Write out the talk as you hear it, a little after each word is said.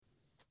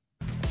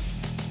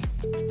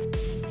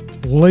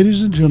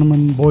Ladies and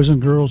gentlemen, boys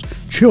and girls,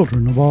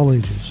 children of all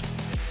ages,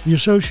 the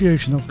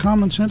Association of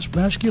Common Sense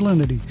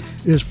Masculinity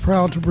is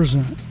proud to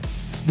present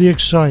the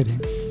exciting,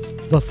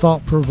 the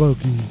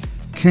thought-provoking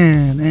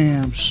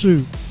Can-Am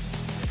Soup,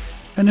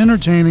 an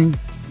entertaining,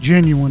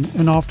 genuine,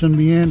 and often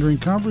meandering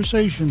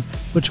conversation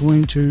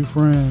between two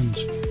friends.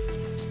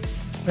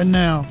 And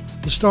now,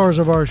 the stars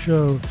of our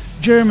show,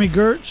 Jeremy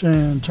Gertz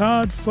and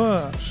Todd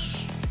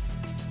Fuss.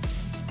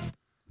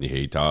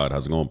 Hey, Todd.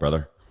 How's it going,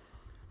 brother?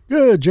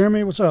 Good,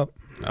 Jeremy. What's up?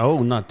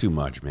 Oh, not too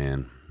much,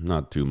 man.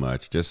 Not too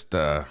much. Just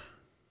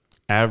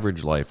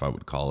average life, I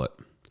would call it.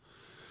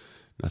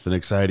 Nothing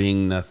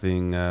exciting,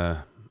 nothing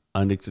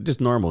just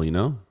normal, you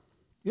know?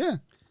 Yeah.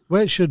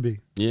 Well, it should be.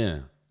 Yeah.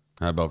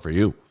 How about for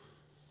you?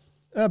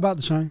 About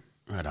the same.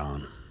 Right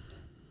on.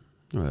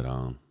 Right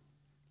on.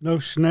 No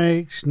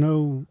snakes,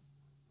 no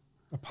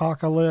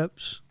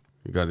apocalypse.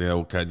 You got the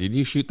old coyote. Did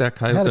you shoot that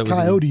coyote? I had a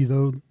coyote,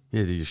 though.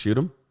 Yeah, did you shoot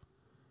him?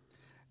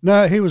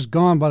 No, he was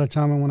gone by the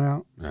time I went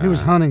out. He was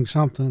Ah. hunting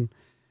something.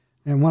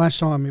 And when I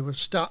saw him, he was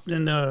stopped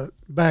in the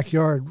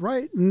backyard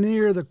right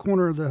near the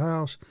corner of the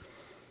house.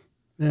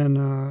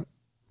 And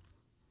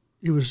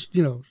he was,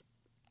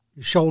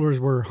 his shoulders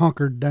were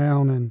hunkered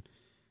down and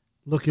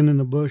looking in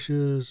the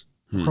bushes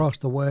across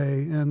the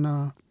way. And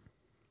I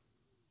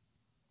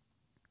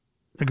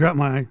got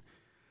my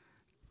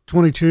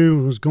 22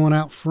 and was going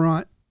out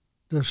front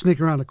to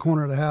sneak around the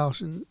corner of the house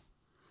and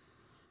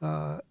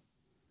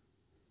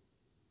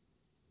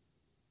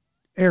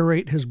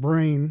aerate his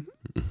brain.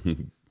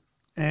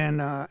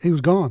 And he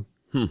was gone.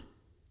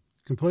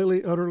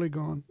 Completely, utterly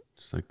gone.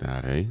 Just like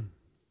that, eh?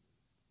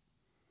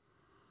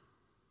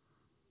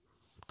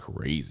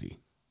 Crazy.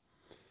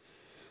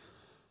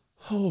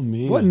 Oh,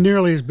 man. Wasn't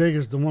nearly as big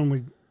as the one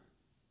we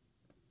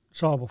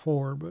saw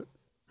before, but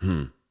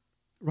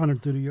running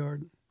through the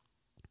yard.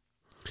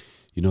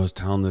 You know, I was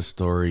telling this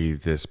story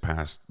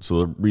so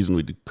the reason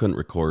we couldn't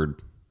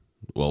record,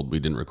 we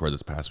didn't record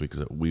this past week is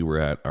that we were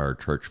at our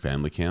church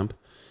family camp.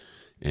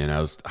 And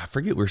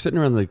we were sitting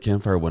around the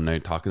campfire one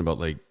night talking about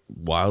like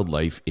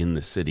wildlife in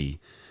the city.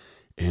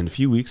 And a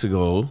few weeks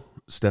ago,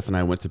 Steph and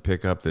I went to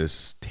pick up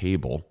this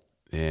table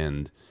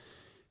and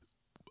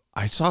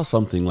I saw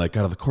something like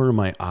out of the corner of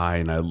my eye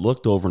and I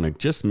looked over and I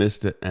just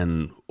missed it.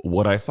 And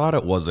what I thought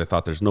it was, I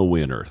thought there's no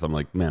way on earth. I'm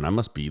like, man, I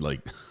must be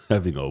like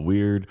having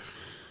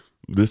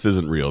this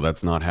isn't real.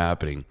 That's not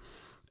happening.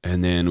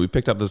 And then we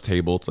picked up this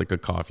table. It's like a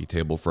coffee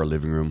table for our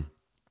living room.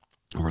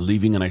 And we're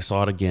leaving and I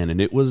saw it again.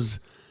 And it was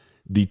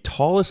the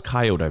tallest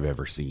coyote I've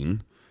ever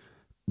seen.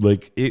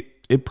 Like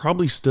it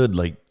probably stood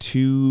like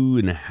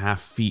 2.5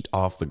 feet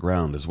off the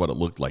ground is what it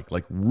looked like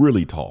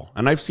really tall.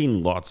 And I've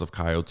seen lots of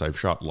coyotes. I've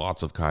shot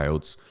lots of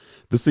coyotes.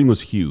 This thing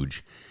was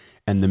huge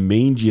and the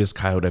mangiest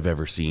coyote I've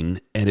ever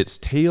seen. And its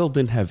tail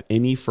didn't have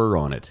any fur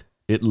on it.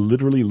 It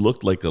literally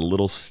looked like a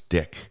little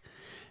stick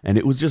and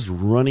it was just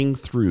running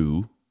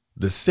through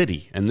the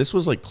city. And this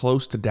was like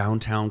close to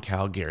downtown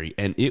Calgary.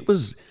 And it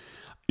was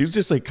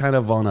just like kind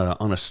of on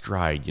a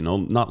stride,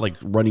 not like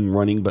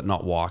running, but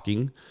not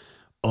walking.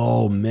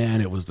 Oh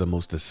man, it was the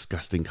most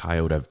disgusting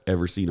coyote I've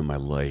ever seen in my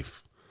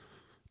life.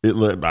 I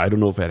don't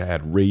know if it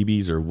had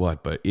rabies or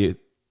what, but it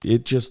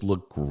just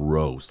looked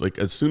gross. Like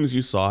as soon as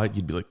you saw it,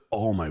 you'd be like,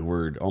 oh my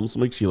word, almost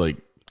makes you like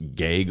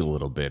gag a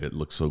little bit. It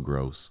looks so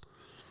gross.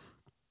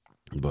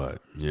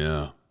 But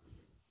yeah,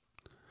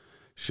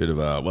 should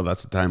have,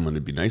 that's the time when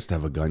it'd be nice to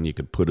have a gun. You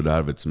could put it out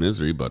of its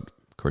misery, but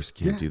of course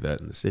you can't do that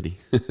in the city.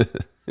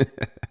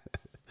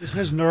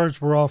 His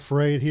nerves were all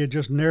frayed. He had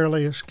just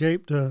narrowly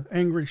escaped an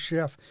angry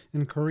chef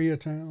in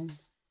Koreatown.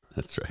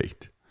 That's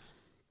right.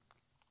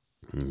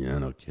 Yeah,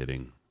 no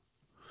kidding.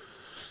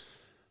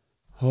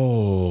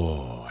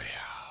 Oh,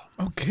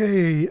 yeah.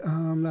 Okay,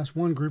 that's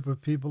one group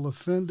of people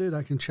offended.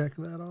 I can check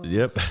that off.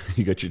 Yep,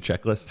 you got your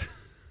checklist?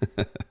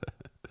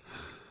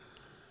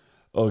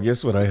 Oh,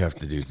 guess what I have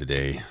to do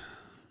today?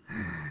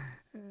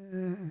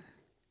 I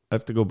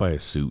have to go buy a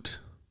suit.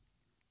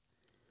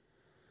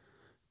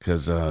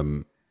 Because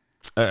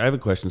I have a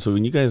question. So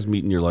when you guys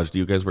meet in your lodge, do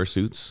you guys wear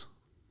suits?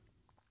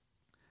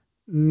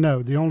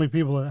 No, the only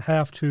people that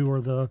have to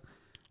are the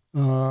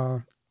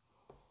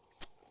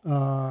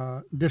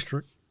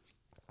district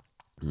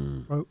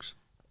folks.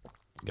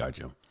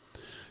 Gotcha.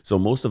 So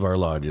most of our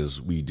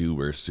lodges, we do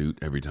wear a suit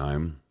every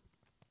time.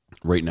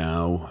 Right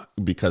now,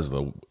 because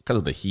of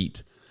the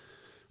heat,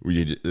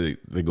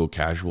 they go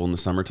casual in the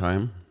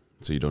summertime,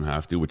 so you don't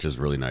have to, which is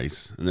really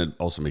nice. And that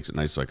also makes it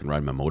nice so I can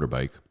ride my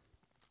motorbike.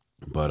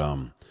 But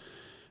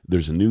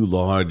there's a new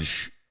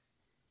lodge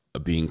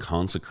being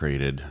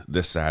consecrated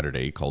this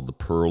Saturday called the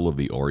Pearl of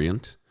the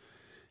Orient.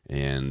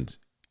 And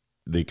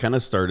they kind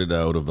of started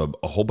out of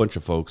a whole bunch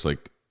of folks.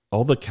 Like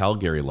all the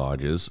Calgary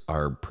lodges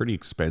are pretty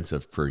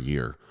expensive per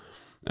year.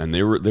 And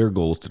their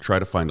goal is to try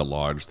to find a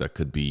lodge that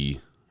could be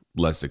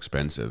less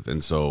expensive.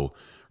 And so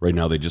right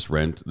now they just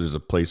rent. There's a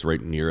place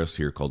right near us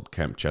here called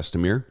Camp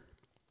Chestermere.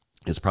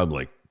 It's probably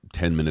like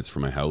 10 minutes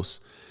from my house.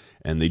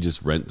 And they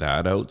just rent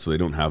that out, so they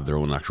don't have their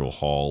own actual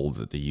hall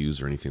that they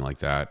use or anything like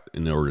that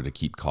in order to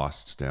keep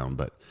costs down.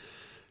 But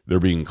they're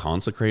being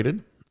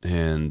consecrated,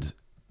 and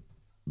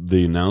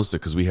they announced it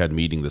because we had a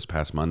meeting this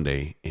past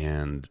Monday,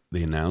 and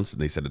they announced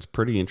and they said it's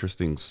pretty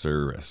interesting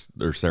service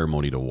or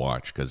ceremony to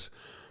watch because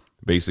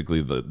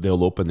basically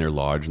they'll open their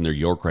lodge and their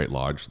Yorkright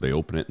Lodge. They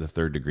open it in the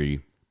 3rd degree,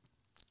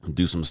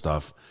 do some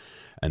stuff,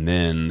 and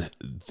then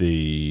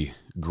the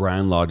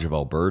Grand Lodge of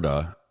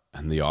Alberta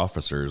and the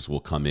officers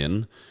will come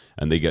in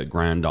and they get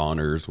grand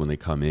honors when they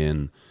come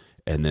in,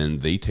 and then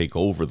they take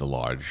over the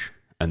lodge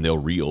and they'll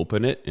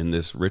reopen it in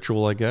this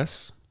ritual, I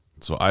guess.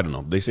 So I don't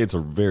know. They say it's a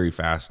very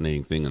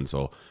fascinating thing, and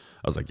so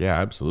I was like, yeah,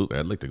 absolutely.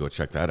 I'd like to go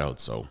check that out.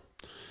 So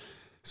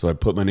I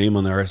put my name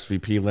on the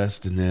RSVP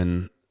list, and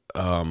then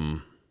I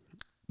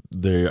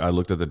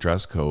looked at the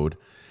dress code,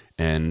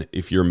 and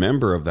if you're a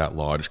member of that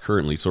lodge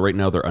currently, so right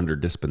now they're under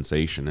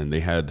dispensation, and they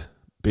had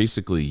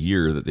basically a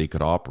year that they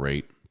could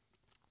operate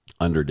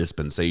under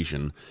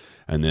dispensation.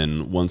 And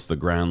then once the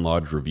Grand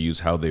Lodge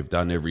reviews how they've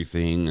done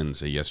everything and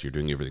say, yes, you're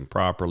doing everything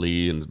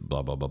properly and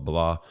blah, blah, blah,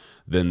 blah,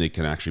 then they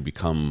can actually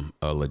become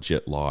a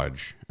legit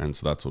lodge. And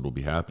so that's what will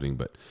be happening.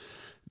 But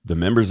the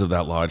members of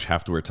that lodge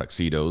have to wear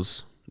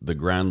tuxedos. The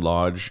Grand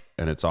Lodge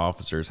and its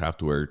officers have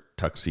to wear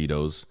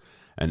tuxedos.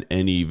 And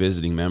any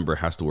visiting member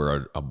has to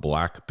wear a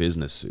black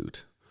business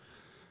suit.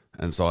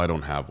 And so I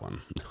don't have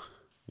one.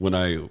 When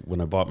I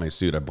bought my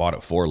suit, I bought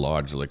it for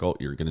lodge. They're like, oh,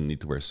 you're going to need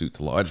to wear a suit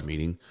to lodge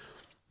meeting.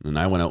 And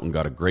I went out and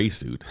got a gray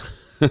suit.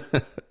 I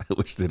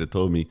wish they'd have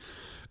told me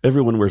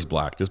everyone wears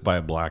black. Just buy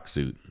a black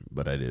suit.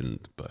 But I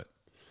didn't. But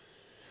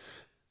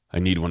I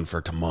need one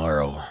for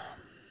tomorrow.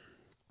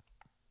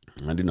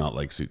 I do not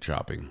like suit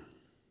shopping.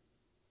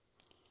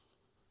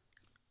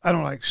 I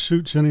don't like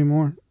suits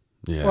anymore.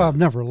 Yeah. Well, I've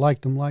never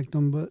liked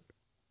them, but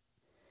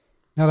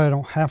now that I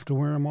don't have to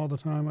wear them all the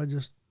time,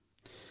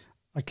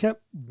 I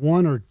kept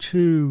one or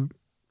two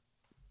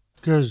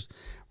because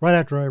right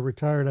after I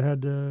retired, I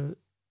had to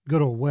go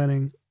to a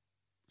wedding.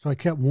 So I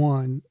kept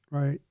one,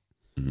 right?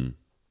 Mm-hmm.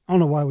 I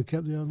don't know why we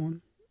kept the other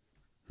one.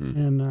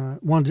 And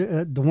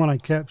the one I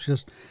kept is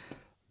just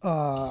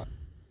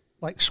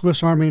like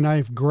Swiss Army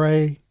knife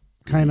gray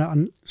kind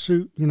of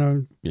suit,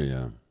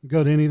 Yeah.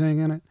 Go to anything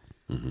in it.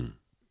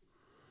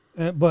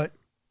 Mm-hmm. But,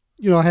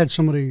 I had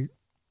somebody,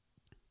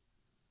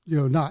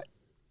 not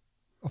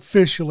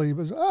officially,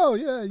 but, oh,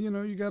 yeah,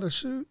 you got a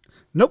suit.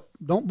 Nope,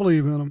 don't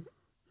believe in them.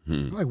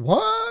 I'm like,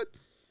 what?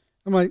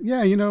 I'm like,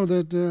 yeah,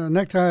 that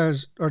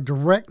neckties are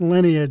direct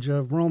lineage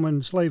of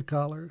Roman slave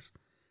collars.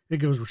 It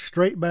goes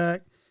straight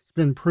back. It's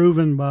been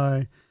proven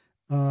by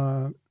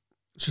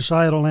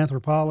societal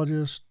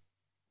anthropologists.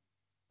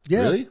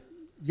 Yeah. Really?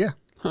 Yeah.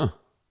 Huh.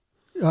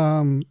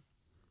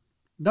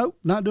 Nope,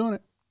 not doing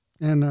it.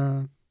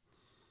 And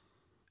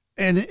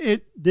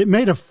it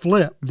made a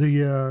flip.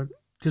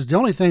 Because the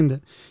only thing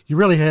that you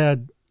really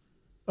had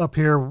up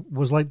here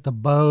was like the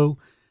bow,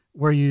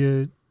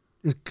 where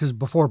because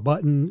before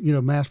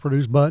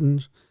mass-produced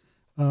buttons,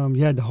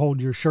 you had to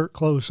hold your shirt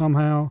closed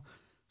somehow.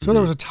 So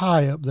there was a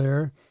tie up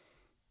there.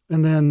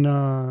 And then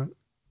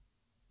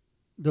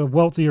the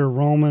wealthier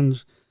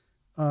Romans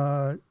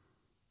had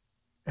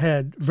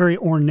very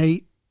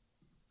ornate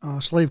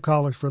slave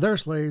collars for their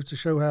slaves to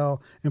show how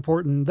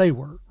important they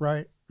were,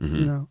 right?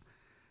 Mm-hmm.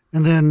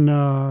 And then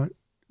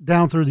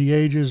down through the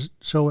ages,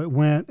 so it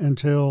went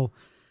until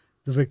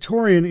the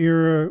Victorian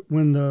era,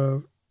 when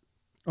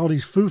all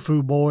these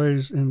foo-foo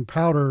boys and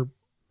powder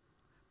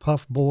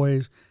puff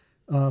boys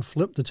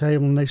flipped the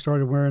table, and they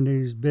started wearing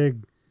these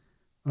big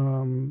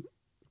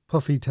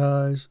puffy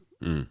ties.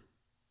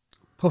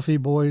 Puffy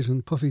boys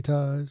and puffy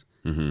ties.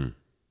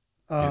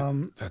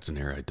 Mm-hmm. That's an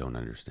era I don't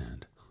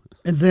understand.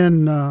 And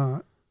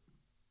then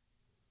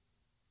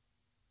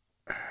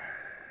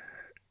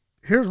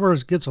here's where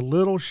it gets a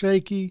little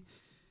shaky,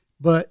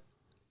 but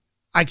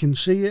I can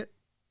see it.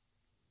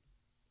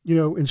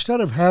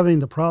 Instead of having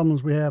the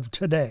problems we have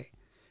today,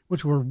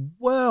 which were in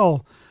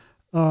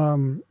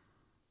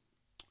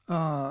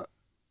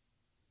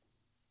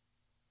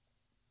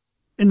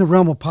the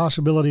realm of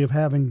possibility of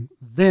having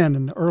then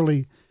in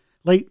the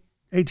late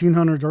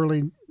 1800s,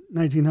 early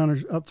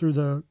 1900s, up through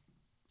the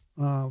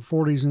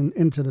 40s and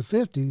into the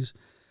 50s,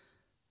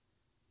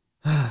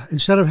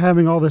 instead of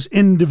having all this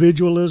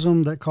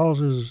individualism that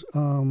causes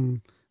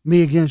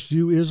me against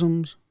you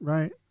isms,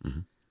 right? Mm-hmm.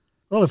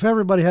 Well, if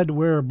everybody had to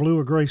wear a blue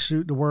or gray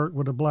suit to work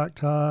with a black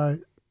tie,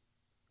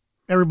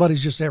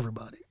 everybody's just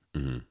everybody,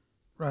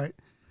 right?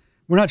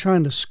 We're not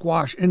trying to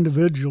squash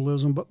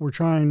individualism, but we're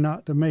trying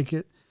not to make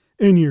it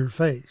in your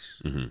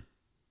face. Mm-hmm.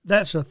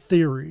 That's a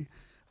theory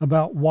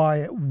about why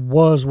it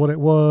was what it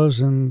was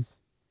and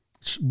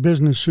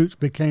business suits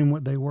became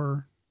what they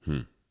were.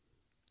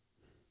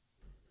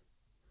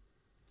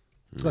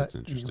 That's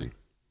interesting.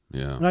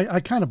 Anyway. Yeah. And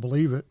I kind of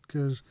believe it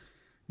because,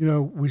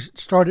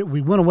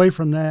 we went away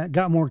from that,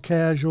 got more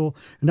casual,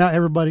 and now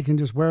everybody can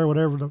just wear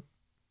whatever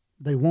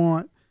they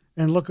want,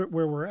 and look at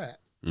where we're at.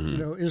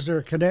 Mm-hmm. Is there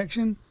a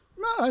connection?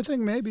 No, I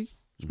think maybe.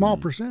 Small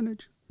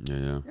percentage.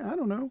 Yeah. I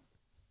don't know.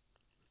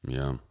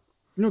 Yeah.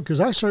 Because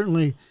I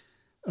certainly,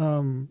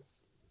 my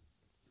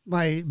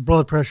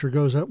blood pressure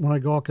goes up when I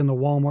go walk into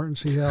Walmart and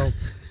see how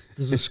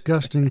the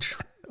disgusting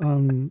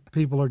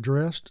people are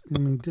dressed. I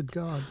mean, good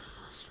God.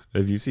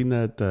 Have you seen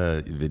that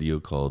video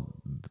called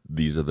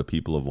 "These Are the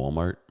People of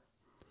Walmart"?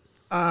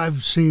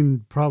 I've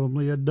seen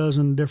probably a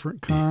dozen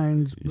different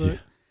kinds, but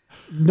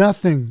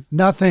Yeah.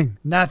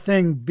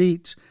 nothing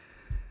beats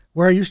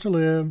where I used to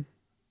live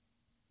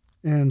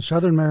in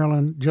Southern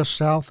Maryland, just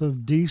south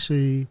of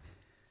D.C.,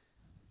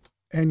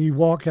 and you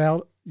walk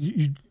out,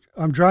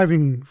 I'm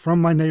driving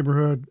from my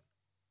neighborhood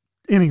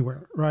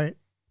anywhere, right?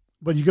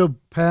 But you go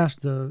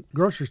past the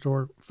grocery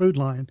store, Food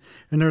Lion,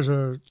 and there's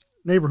a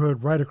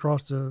neighborhood right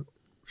across the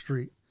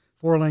street,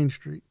 4-lane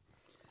street.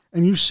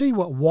 And you see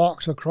what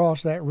walks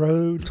across that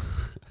road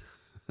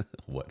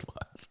What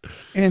was?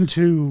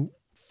 into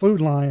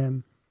Food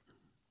Lion.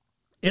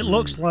 It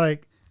looks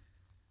like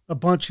a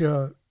bunch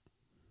of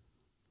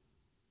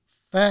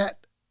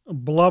fat,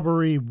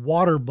 blubbery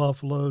water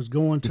buffaloes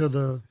going to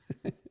the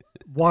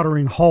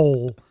watering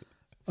hole,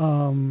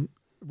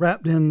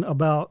 wrapped in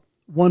about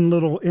 1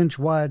 little inch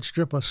wide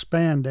strip of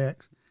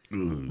spandex.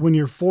 When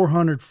you're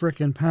 400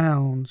 frickin'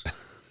 pounds,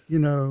 you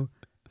know,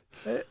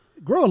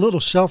 grow a little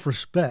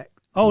self-respect.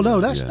 Oh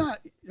no, that's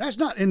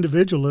not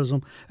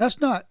individualism.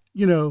 That's not,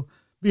 you know,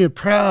 being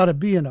proud of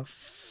being a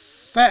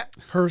fat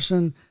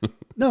person.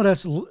 No,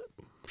 that's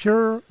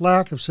pure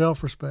lack of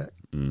self-respect.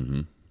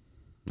 Mm-hmm.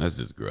 That's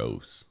just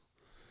gross.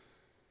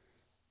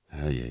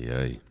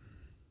 Ay.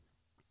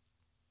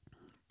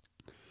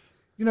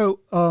 You know,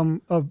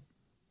 a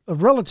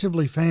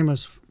relatively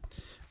famous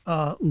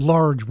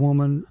large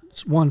woman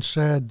once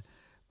said,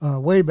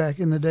 way back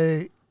in the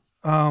day,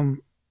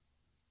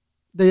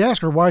 they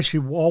asked her why she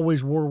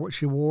always wore what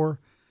she wore.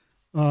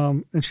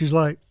 And she's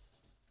like,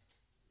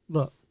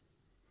 look,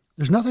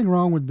 there's nothing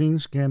wrong with being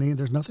skinny.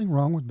 There's nothing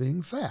wrong with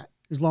being fat,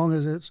 as long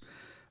as it's,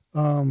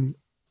 you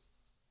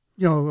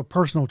know, a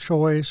personal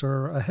choice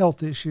or a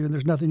health issue, and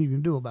there's nothing you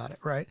can do about it,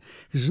 right?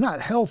 Because it's not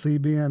healthy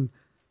being,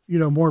 you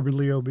know,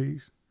 morbidly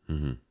obese.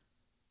 Mm-hmm.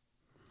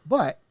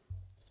 But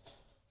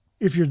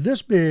if you're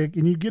this big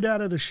and you get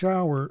out of the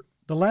shower,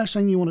 the last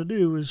thing you want to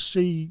do is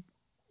see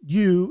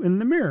you in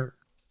the mirror.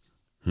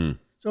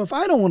 So if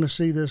I don't want to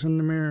see this in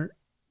the mirror,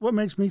 what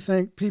makes me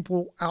think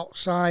people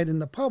outside in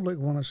the public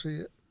want to see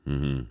it?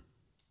 Mm-hmm.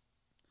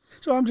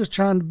 So I'm just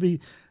trying to be,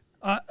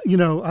 you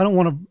know, I don't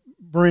want to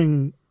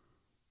bring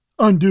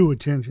undue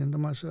attention to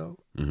myself,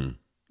 you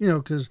know,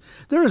 because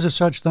there is a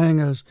such thing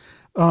as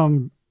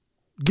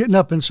getting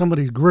up in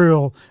somebody's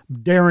grill,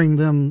 daring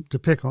them to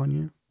pick on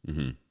you.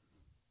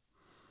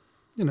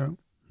 You know.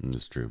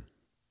 That's true.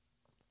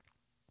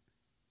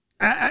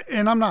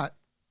 And I'm not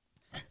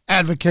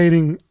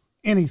advocating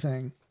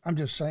anything. I'm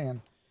just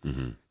saying,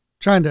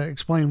 trying to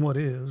explain what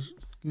is,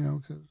 you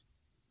know, because,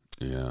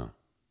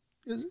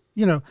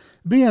 you know,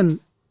 being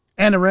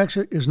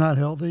anorexic is not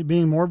healthy.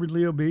 Being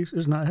morbidly obese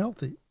is not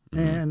healthy.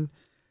 And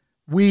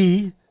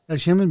we,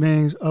 as human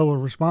beings, owe a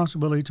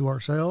responsibility to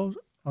ourselves,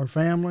 our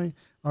family,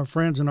 our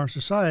friends, and our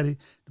society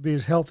to be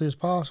as healthy as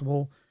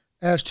possible,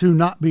 as to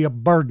not be a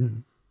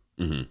burden.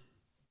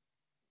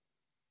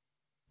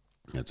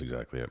 That's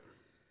exactly it.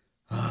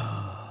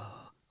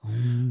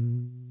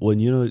 Well,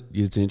 you know,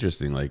 it's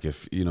interesting. Like,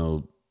 if, you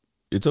know,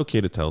 it's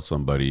okay to tell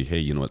somebody, hey,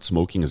 you know what,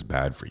 smoking is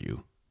bad for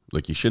you.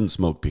 Like, you shouldn't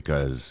smoke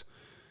because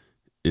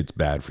it's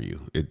bad for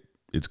you.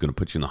 It's going to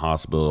put you in the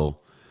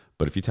hospital.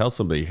 But if you tell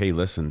somebody, hey,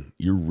 listen,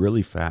 you're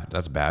really fat,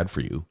 that's bad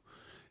for you,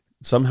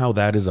 somehow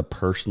that is a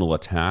personal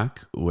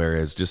attack.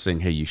 Whereas just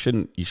saying, hey, you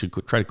should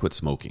try to quit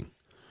smoking,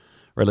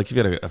 right? Like, if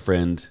you got a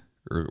friend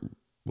or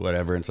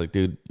whatever, and it's like,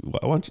 dude, why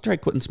don't you try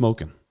quitting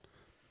smoking?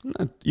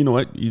 You know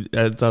what?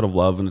 It's out of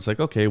love, and it's like,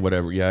 okay,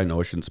 whatever. Yeah, I know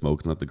I shouldn't smoke.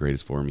 It's not the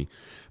greatest for me.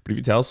 But if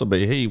you tell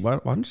somebody, hey, why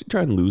don't you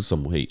try and lose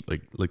some weight?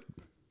 Like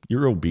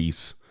you're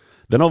obese.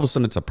 Then all of a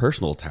sudden it's a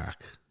personal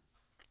attack.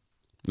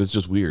 It's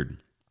just weird.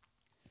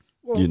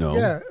 Well, you know?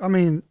 Yeah, I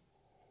mean,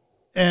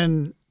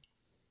 and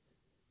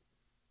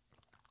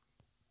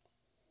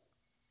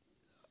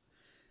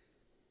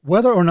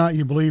whether or not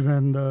you believe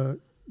in the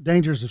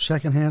dangers of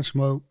secondhand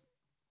smoke,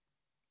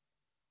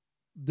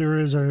 there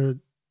is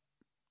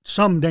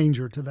some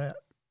danger to that.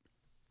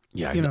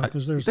 Yeah, you know,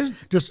 because there's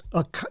just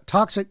a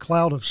toxic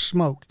cloud of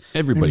smoke.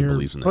 Everybody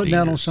believes in the putting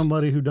that on dangers.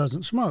 somebody who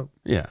doesn't smoke.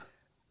 Yeah.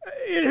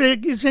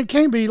 It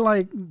can't be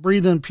like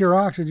breathing pure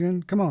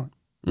oxygen. Come on,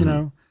 you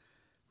know.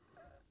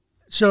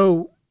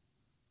 So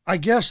I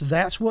guess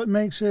that's what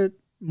makes it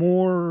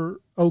more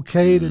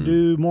okay to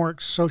do, more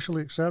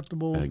socially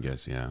acceptable. I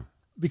guess, yeah.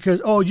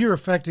 Because, you're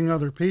affecting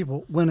other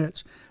people when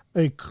it's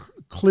a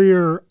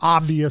clear,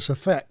 obvious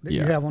effect that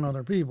you have on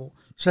other people.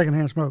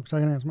 Secondhand smoke.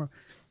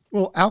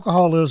 Well,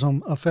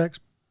 alcoholism affects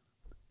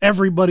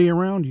everybody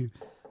around you,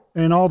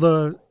 and all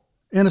the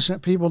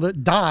innocent people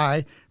that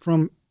die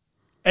from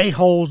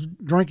a-holes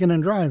drinking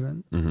and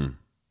driving.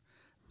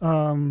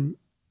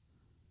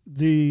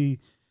 The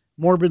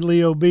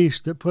morbidly obese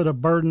that put a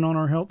burden on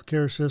our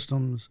healthcare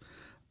systems,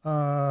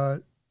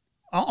 on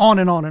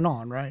and on and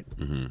on, right?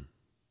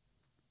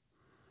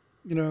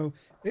 You know,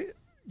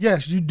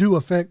 yes, you do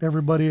affect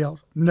everybody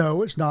else.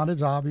 No, it's not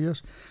as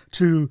obvious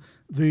to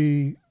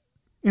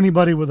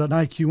anybody with an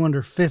IQ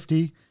under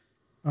 50,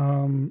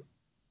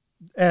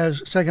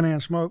 as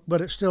secondhand smoke,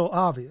 but it's still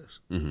obvious.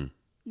 Mm-hmm.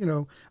 You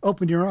know,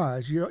 open your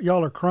eyes.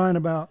 Y'all are crying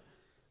about,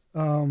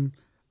 oh,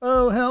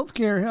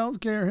 healthcare,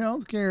 healthcare,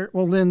 healthcare.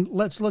 Well, then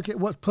let's look at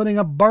what's putting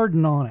a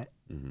burden on it.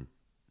 Mm-hmm.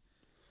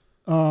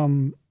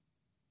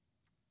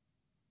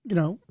 You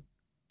know,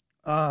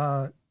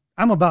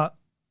 I'm about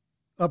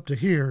up to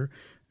here,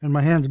 and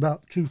my hand's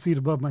about 2 feet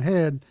above my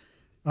head,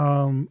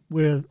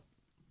 with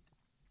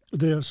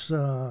this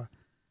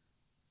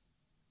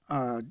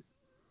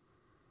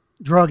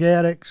drug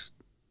addicts,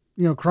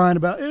 you know, crying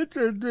about it's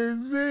a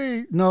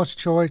disease. No, it's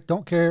choice.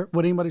 Don't care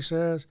what anybody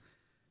says.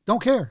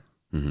 Don't care.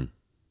 Mm-hmm.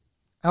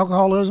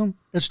 Alcoholism,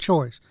 it's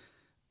choice.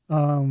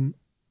 Drug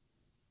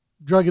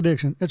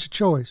addiction, it's a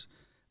choice.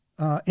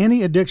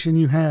 Any addiction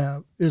you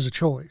have is a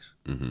choice.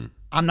 Mm-hmm.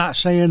 I'm not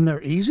saying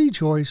they're easy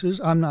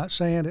choices. I'm not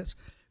saying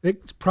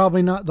it's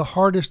probably not the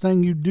hardest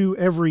thing you do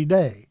every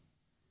day.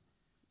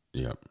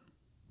 Yep.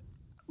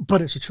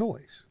 But it's a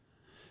choice.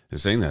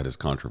 And saying that is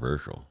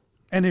controversial.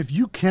 And if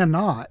you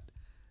cannot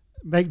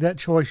make that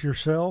choice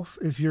yourself,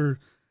 if you're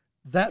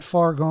that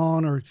far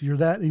gone or if you're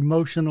that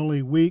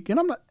emotionally weak, and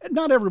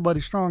not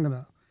everybody's strong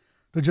enough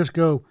to just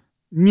go,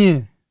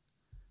 meh.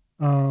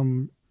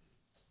 You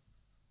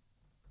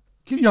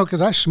know,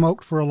 because I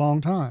smoked for a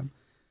long time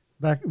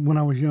back when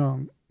I was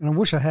young. And I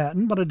wish I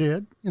hadn't, but I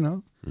did, you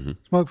know. Mm-hmm.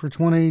 Smoked for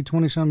 20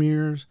 some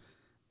years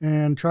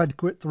and tried to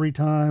quit 3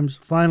 times.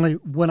 Finally,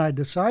 when I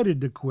decided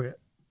to quit,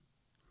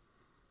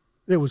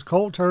 it was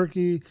cold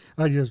turkey.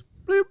 I just,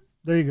 bloop,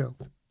 there you go.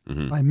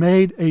 Mm-hmm. I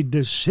made a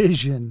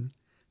decision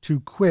to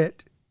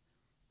quit.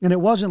 And it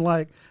wasn't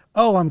like,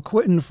 oh, I'm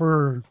quitting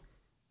for,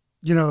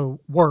 you know,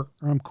 work,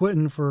 or I'm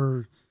quitting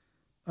for,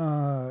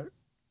 so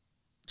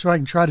I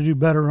can try to do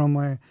better on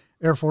my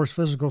Air Force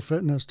physical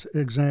fitness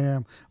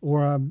exam,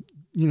 or I'm,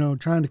 you know,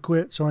 trying to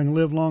quit so I can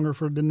live longer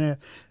for Danette.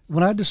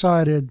 When I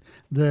decided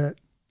that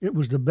it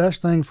was the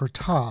best thing for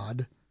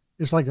Todd,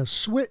 it's like a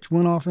switch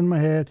went off in my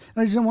head,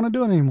 and I just didn't want to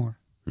do it anymore.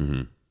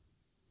 Mm-hmm.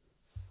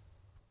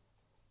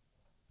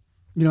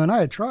 You know, and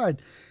I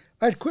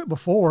had quit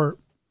before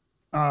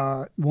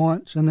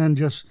once, and then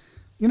just,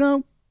 you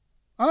know,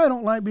 I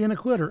don't like being a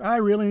quitter. I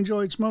really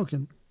enjoyed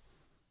smoking.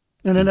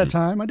 And at that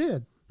time, I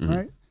did,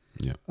 right?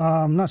 Yeah.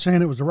 I'm not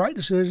saying it was the right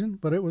decision,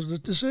 but it was the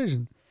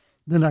decision.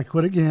 Then I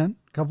quit again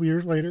a couple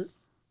years later.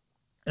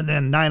 And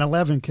then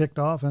 9/11 kicked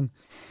off, and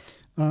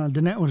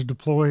Danette was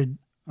deployed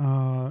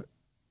to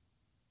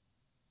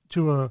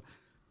a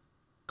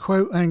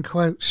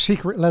quote-unquote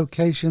secret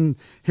location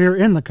here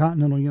in the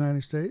continental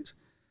United States.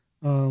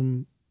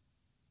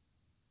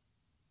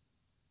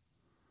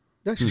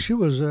 Actually, she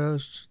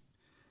was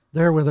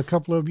there with a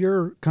couple of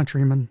your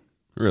countrymen.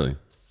 Really?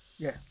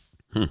 Yeah.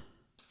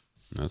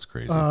 That's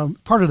crazy.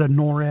 Part of the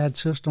NORAD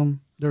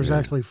system. There's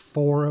actually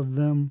 4 of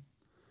them.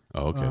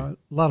 Oh, okay. A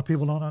lot of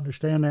people don't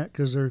understand that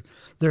because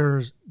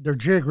they're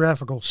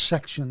geographical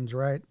sections,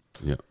 right?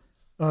 Yeah.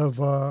 Of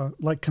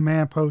like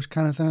command post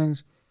kind of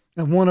things,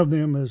 and one of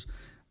them is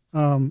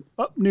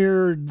up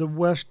near the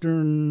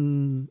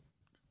western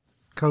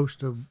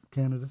coast of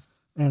Canada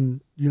and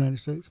United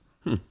States.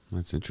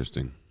 That's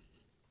interesting.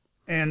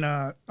 And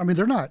I mean,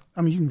 they're not.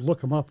 I mean, you can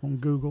look them up on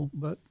Google,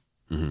 but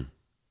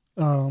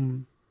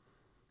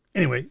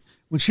anyway,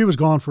 when she was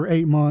gone for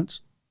 8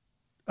 months,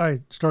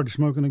 I started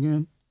smoking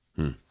again.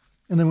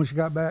 And then when she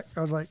got back,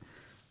 I was like,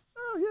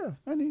 oh yeah,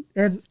 I need,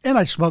 and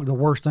I smoked the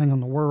worst thing in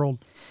the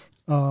world,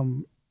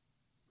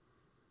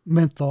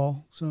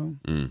 menthol. So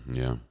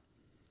yeah.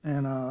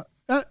 And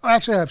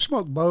actually, I've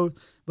smoked both,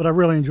 but I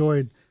really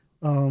enjoyed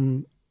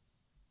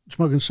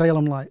smoking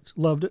Salem Lights.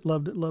 Loved it.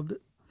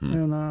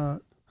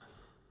 And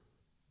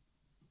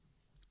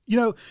you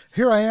know,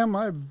 here I am.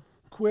 I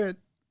quit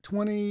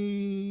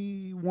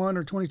 21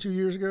 or 22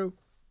 years ago,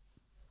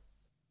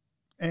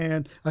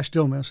 and I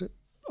still miss it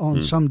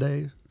on some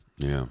days.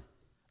 Yeah.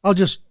 I'll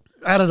just,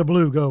 out of the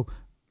blue,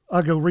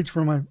 I'll go reach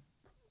for my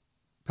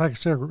pack of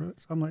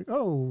cigarettes. I'm like,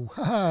 oh,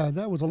 haha,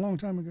 that was a long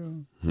time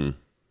ago. You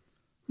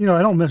know,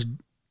 I don't miss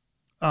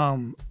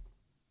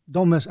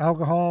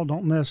alcohol,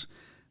 don't miss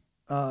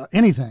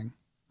anything.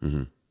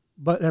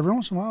 But every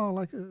once in a while, I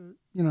like, you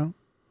know,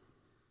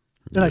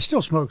 and I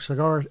still smoke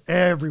cigars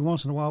every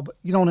once in a while, but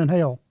you don't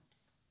inhale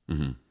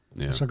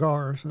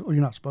cigars, or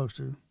you're not supposed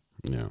to.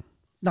 Yeah.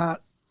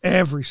 Not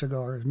every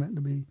cigar is meant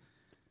to be.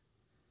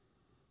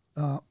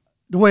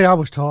 The way I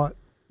was taught,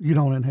 you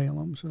don't inhale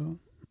them. So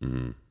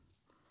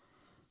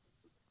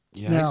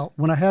Yeah. now,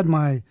 when I had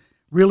my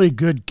really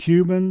good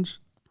Cubans,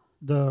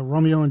 the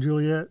Romeo and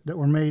Juliet that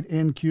were made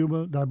in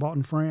Cuba that I bought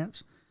in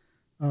France,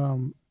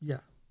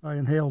 yeah, I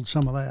inhaled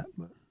some of that.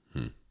 But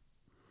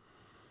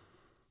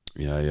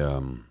yeah,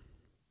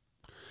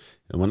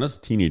 and when I was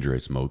a teenager, I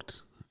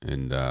smoked,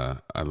 and I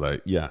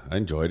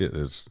enjoyed it.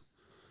 It's,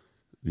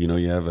 you know,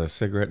 you have a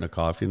cigarette and a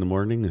coffee in the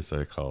morning. It's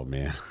like, oh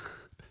man.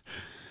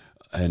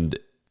 And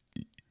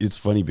it's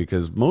funny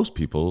because most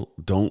people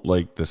don't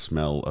like the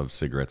smell of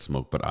cigarette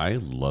smoke, but I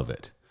love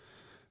it.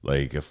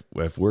 Like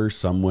if we're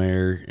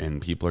somewhere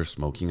and people are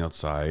smoking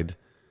outside,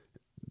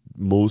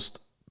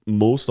 most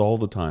most all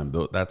the time,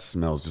 though, that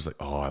smells just like,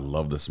 oh, I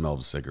love the smell of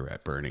a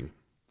cigarette burning.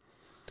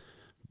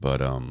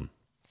 But one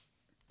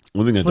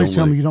thing I Please don't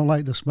tell like, me you don't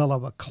like the smell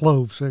of a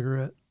clove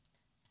cigarette.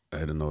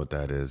 I don't know what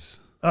that is.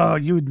 Oh,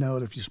 you would know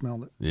it if you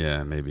smelled it.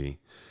 Yeah, maybe.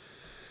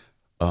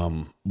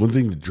 One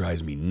thing that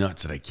drives me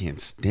nuts that I can't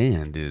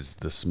stand is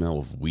the smell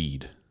of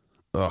weed.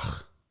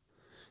 Ugh.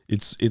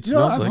 It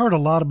smells I've like. heard a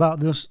lot about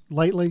this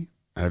lately.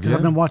 Have 'Cause you?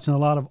 I've been watching a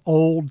lot of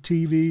old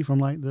TV from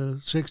like the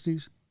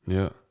 60s.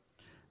 Yeah.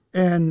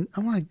 And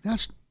I'm like,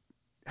 that's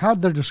how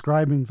they're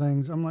describing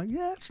things. I'm like,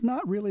 yeah, it's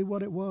not really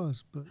what it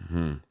was. But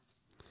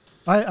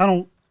I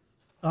don't,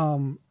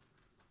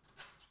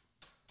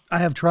 I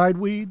have tried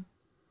weed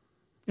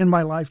in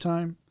my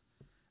lifetime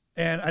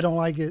and I don't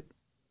like it.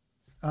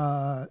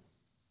 I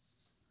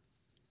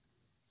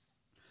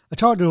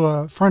talked to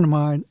a friend of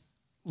mine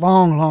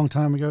long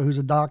time ago who's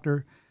a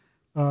doctor.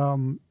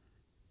 And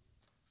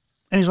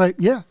he's like,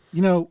 yeah,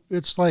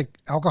 it's like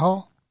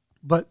alcohol,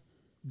 but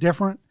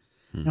different.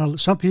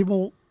 Some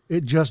people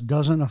it just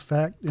doesn't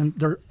affect, and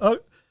they're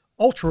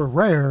ultra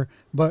rare,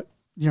 but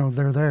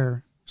they're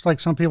there. It's like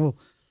some people,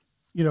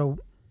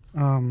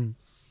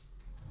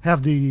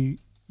 have the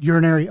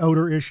urinary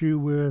odor issue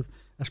with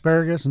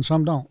asparagus, and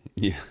some don't.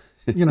 Yeah.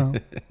 Yeah.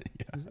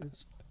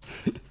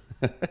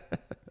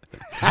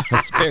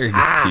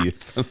 Asparagus pea.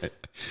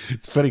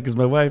 It's funny because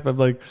my wife, I'm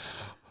like,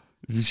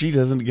 she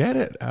doesn't get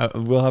it.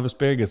 We'll have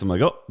asparagus. I'm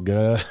like, oh,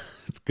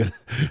 it's gonna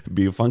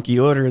be a funky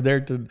odor in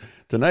there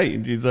tonight.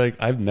 And she's like,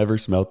 I've never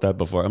smelt that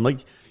before. I'm like,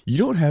 you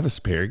don't have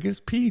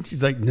asparagus pea? And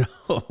she's like, no.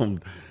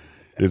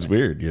 It's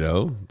weird,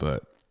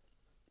 but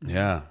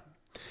yeah.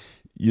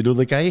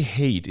 Like I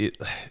hate it.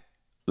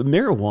 The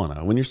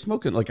marijuana, when you're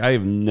smoking, like I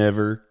have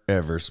never,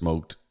 ever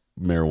smoked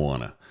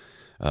marijuana.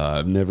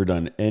 I've never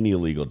done any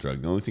illegal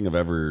drug. The only thing I've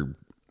ever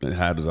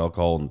had is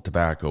alcohol and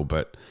tobacco,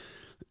 but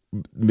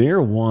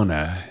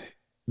marijuana,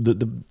 the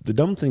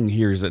dumb thing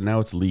here is that now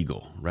it's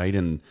legal, right?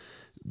 And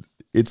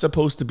it's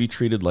supposed to be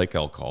treated like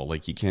alcohol.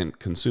 Like you can't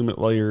consume it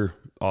while you're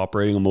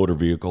operating a motor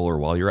vehicle or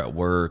while you're at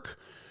work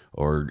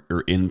or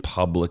in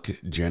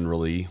public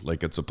generally.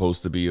 Like it's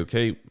supposed to be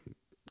okay.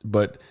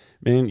 But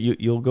man,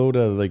 you'll go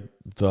to like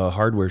the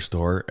hardware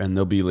store and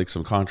there'll be like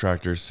some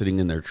contractors sitting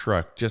in their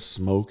truck just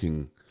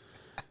smoking,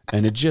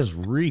 and it just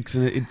reeks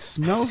and it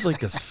smells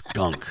like a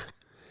skunk.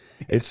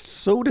 It's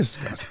so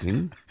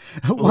disgusting.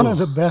 One of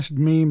the best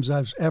memes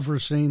I've ever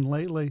seen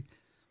lately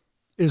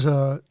is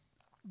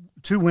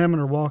two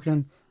women are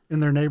walking in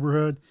their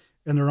neighborhood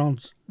and they're on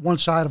one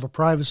side of a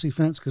privacy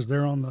fence because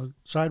they're on the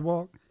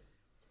sidewalk.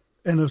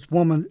 And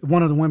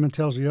one of the women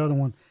tells the other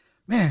one,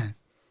 man,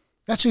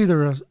 that's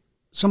either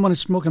someone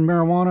smoking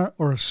marijuana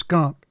or a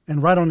skunk.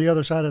 And right on the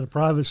other side of the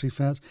privacy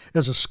fence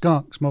is a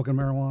skunk smoking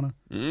marijuana.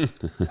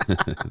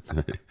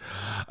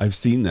 I've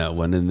seen that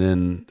one. And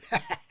then,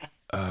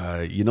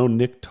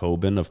 Nick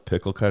Tobin of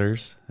Pickle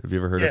Cutters. Have you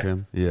ever heard of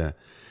him? Yeah.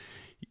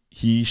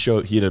 He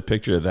had a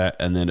picture of that,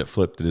 and then it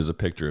flipped it as a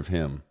picture of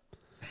him.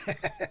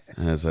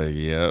 And I was like,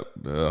 yep.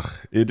 Ugh.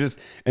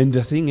 And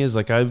the thing is,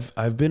 like,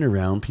 I've been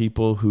around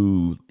people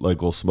who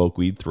like will smoke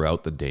weed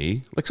throughout the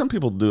day. Like some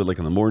people do it like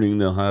in the morning.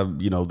 They'll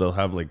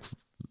have like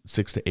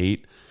 6 to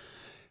 8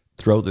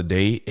 throughout the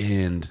day.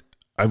 And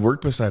I've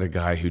worked beside a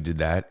guy who did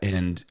that,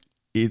 and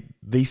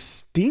they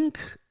stink.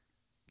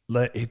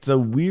 It's a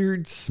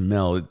weird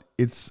smell.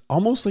 It's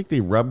almost like they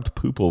rubbed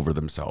poop over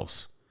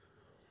themselves.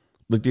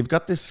 Like they've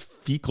got this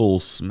fecal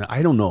smell.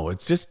 I don't know.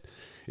 It's just,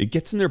 it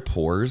gets in their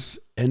pores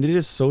and it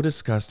is so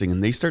disgusting.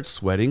 And they start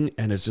sweating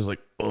and it's just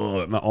like,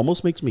 oh, it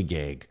almost makes me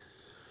gag.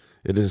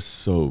 It is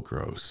so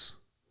gross.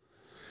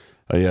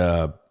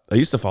 I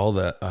used to follow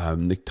that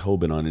Nick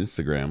Tobin on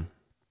Instagram,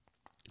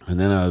 and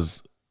then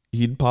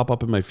he'd pop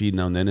up in my feed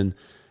now and then. And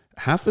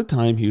half the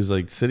time he was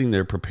like sitting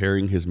there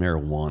preparing his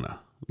marijuana.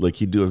 Like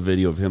he'd do a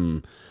video of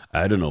him.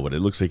 I don't know what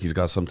it looks like. He's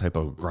got some type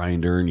of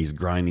grinder and he's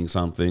grinding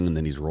something and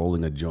then he's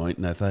rolling a joint.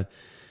 And I thought,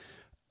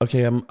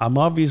 okay, I'm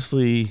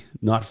obviously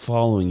not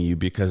following you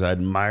because I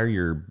admire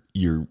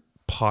your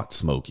pot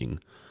smoking.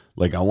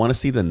 Like I want to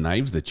see the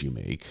knives that you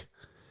make.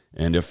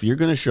 And if you're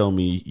going to show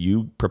me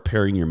you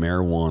preparing your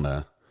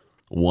marijuana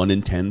 1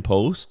 in 10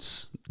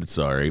 posts,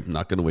 sorry, I'm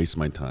not going to waste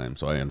my time.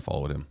 So I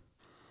unfollowed him.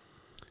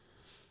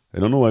 I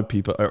don't know why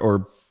people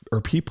or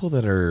people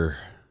that are,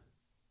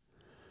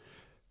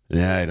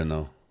 yeah, I don't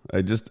know.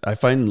 I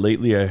find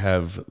lately I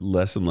have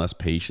less and less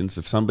patience.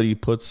 If somebody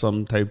puts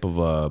some type of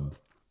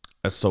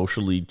a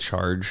socially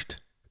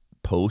charged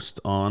post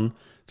on,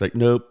 it's like,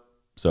 nope,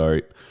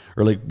 sorry.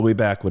 Or like way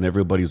back when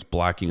everybody was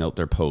blacking out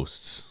their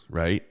posts,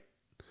 right?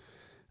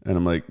 And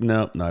I'm like,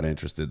 nope, not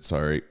interested,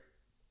 sorry.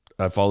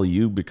 I follow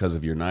you because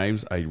of your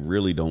knives. I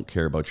really don't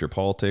care about your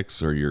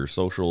politics or your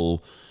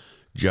social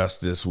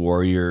justice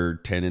warrior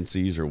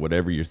tendencies or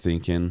whatever you're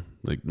thinking.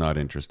 Like, not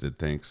interested,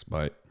 thanks,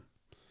 bye.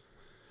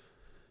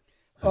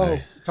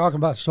 Oh, talk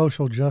about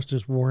social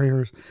justice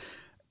warriors,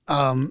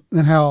 and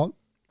how,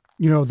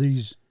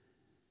 these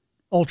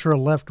ultra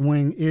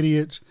left-wing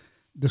idiots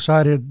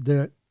decided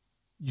that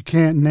you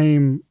can't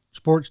name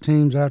sports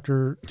teams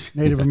after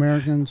Native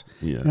Americans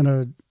in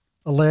a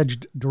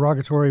alleged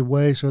derogatory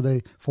way, so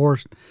they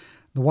forced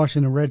the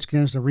Washington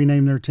Redskins to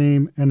rename their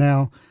team, and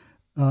now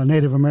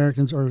Native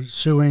Americans are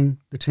suing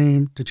the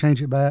team to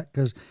change it back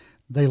because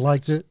they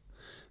liked it.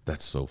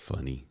 That's so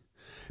funny.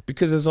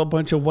 Because there's a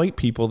bunch of white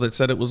people that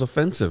said it was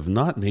offensive,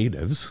 not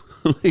natives.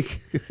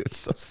 Like, it's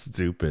so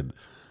stupid.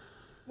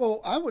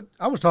 Well,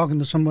 I was talking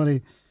to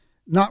somebody,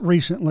 not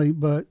recently,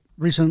 but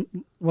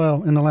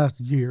in the last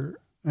year,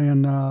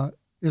 and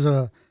is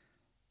a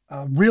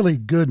really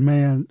good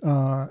man,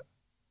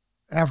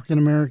 African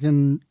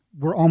American.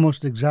 We're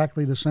almost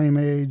exactly the same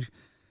age,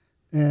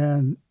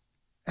 and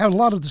had a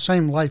lot of the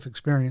same life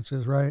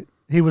experiences. Right?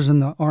 He was in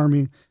the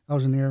Army. I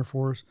was in the Air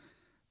Force,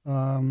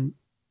 and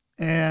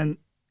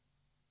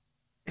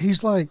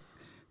he's like,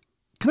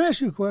 "Can I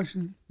ask you a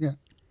question?" Yeah.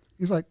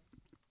 He's like,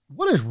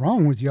 "What is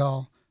wrong with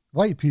y'all,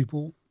 white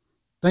people,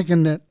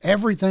 thinking that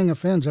everything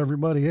offends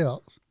everybody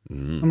else?"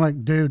 I'm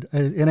like, "Dude,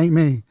 it ain't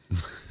me."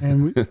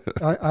 And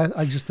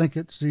I just think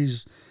it's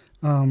these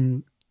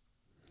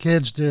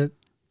kids that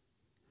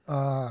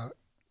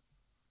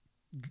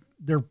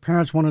their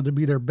parents wanted to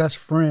be their best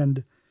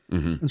friend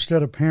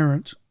instead of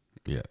parents.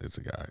 Yeah, it's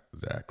a guy.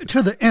 Exactly.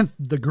 To the nth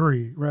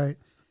degree, right?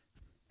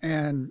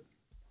 And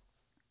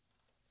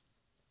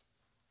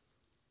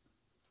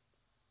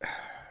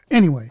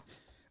anyway,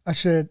 I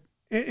said,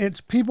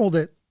 it's people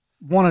that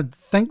want to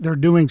think they're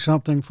doing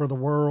something for the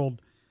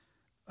world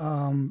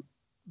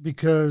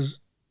because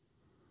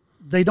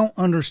they don't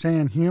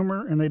understand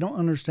humor and they don't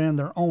understand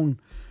their own,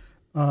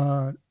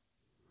 I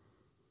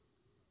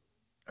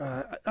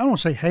don't want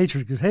to say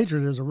hatred, because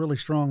hatred is a really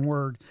strong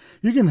word.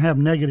 You can have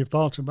negative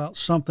thoughts about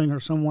something or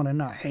someone and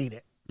not hate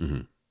it,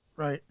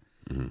 right?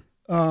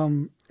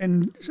 And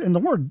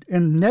the word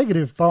and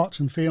negative thoughts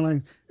and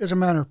feelings is a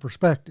matter of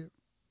perspective.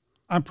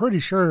 I'm pretty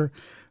sure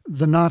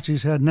the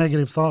Nazis had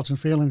negative thoughts and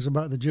feelings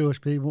about the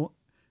Jewish people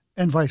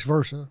and vice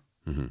versa.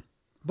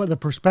 But the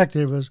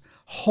perspective is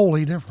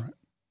wholly different.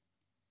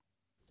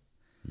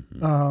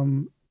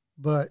 And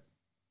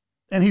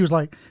he was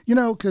like,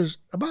 because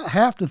about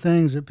half the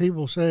things that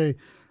people say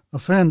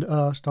offend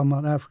us, talking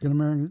about African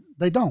Americans,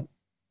 they don't.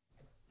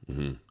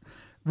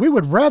 We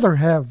would rather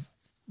have,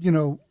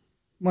 a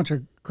bunch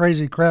of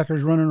crazy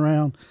crackers running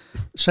around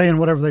saying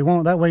whatever they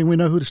want. That way we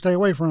know who to stay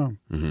away from.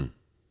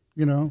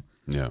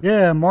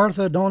 Yeah,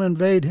 Martha, don't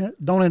invite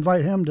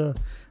him to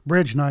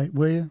bridge night,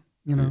 will you?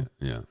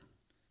 Yeah.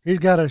 He's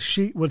got a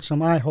sheet with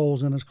some eye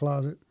holes in his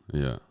closet.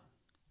 Yeah.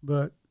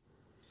 But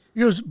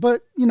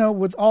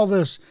with all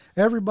this,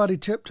 everybody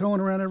tiptoeing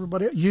around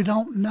everybody, you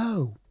don't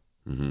know.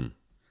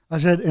 I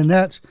said, and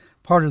that's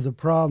part of the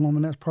problem,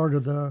 and that's part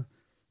of the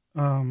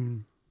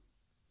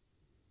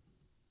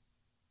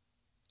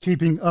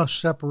keeping us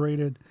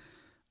separated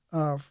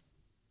and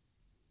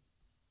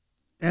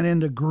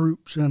into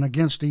groups and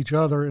against each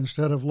other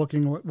instead of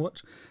looking at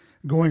what's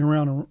going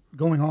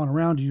on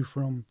around you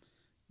from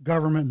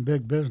government and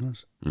big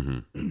business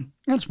and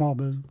small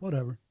business,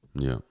 whatever.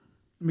 Yeah.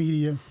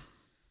 Media.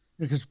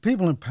 Because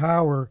people in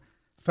power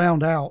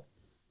found out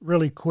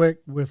really quick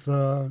with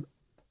douchebag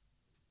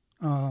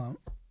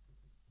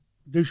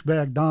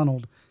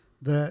Donald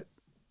that,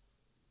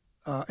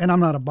 and I'm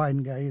not a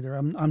Biden guy either.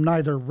 I'm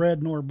neither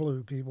red nor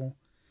blue, people.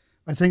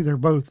 I think they're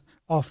both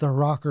off their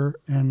rocker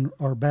and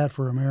are bad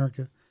for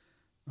America.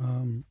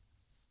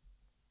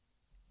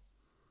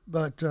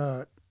 But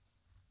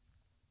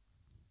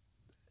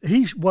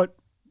what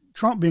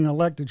Trump being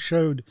elected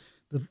showed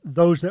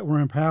those that were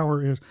in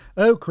power is,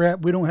 oh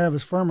crap, we don't have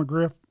as firm a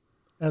grip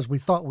as we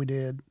thought we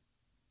did.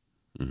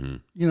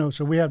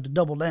 So we have to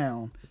double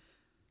down.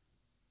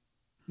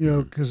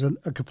 Because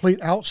a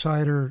complete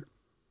outsider,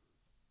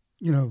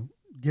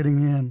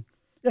 getting in,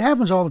 it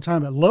happens all the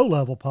time at low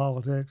level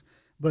politics,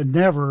 but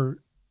never,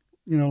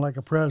 like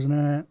a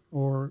president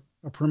or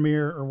a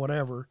premier or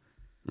whatever.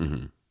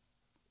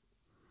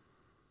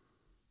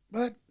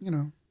 But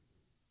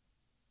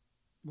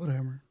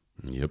whatever.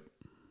 Yep.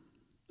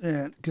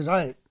 And because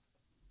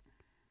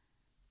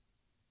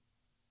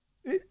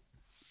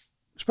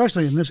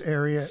especially in this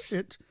area,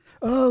 it's,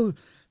 oh,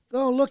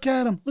 look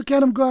at him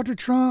go after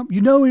Trump. He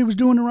was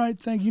doing the right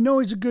thing.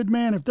 He's a good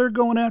man if they're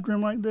going after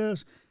him like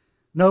this.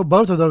 No,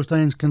 both of those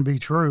things can be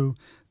true.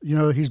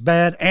 He's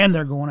bad and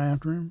they're going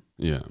after him.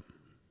 Yeah.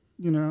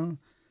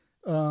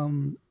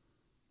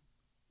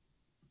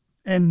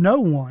 And no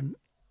one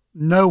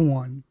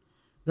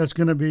that's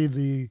going to be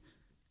the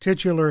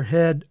titular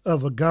head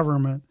of a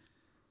government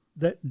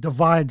that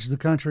divides the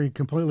country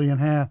completely in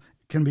half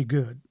can be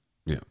good.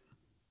 Yeah.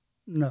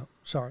 No,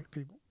 sorry,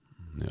 people.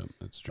 Yeah,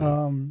 that's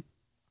true.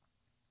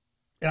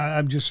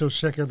 I'm just so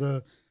sick of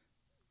the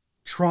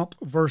Trump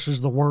versus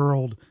the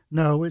world.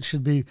 No, it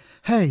should be,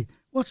 hey,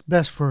 what's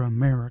best for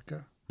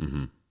America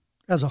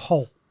as a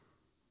whole?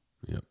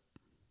 Yep.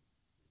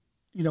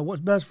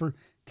 What's best for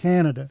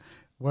Canada?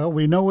 Well,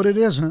 we know what it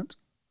isn't,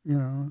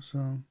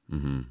 so.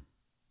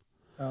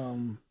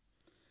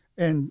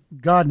 And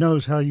God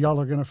knows how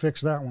y'all are going to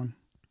fix that one.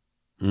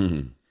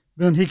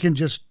 Then he can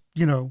just,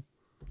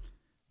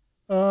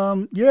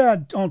 on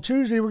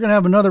Tuesday we're going to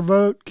have another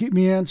vote. Keep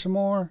me in some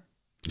more.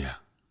 Yeah.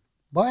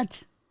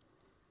 What?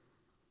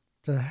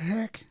 The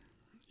heck?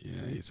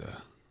 Yeah,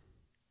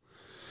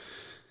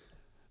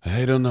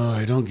 I don't know.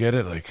 I don't get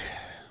it. Like,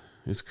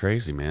 it's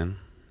crazy, man.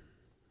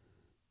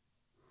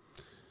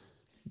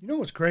 You know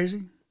what's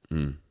crazy?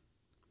 Mm.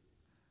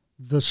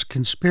 The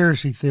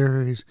conspiracy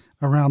theories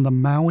around the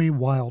Maui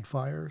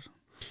wildfires.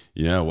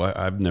 Yeah,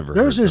 I've never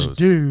There's heard this those.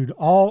 dude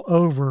all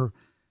over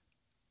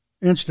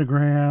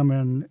Instagram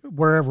and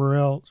wherever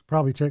else,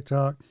 probably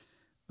TikTok,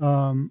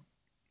 talking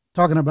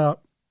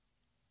about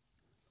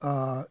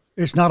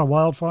it's not a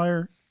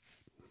wildfire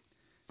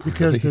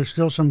because Really? there's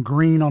still some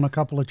green on a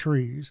couple of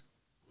trees.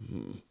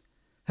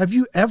 Have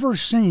you ever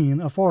seen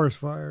a forest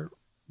fire?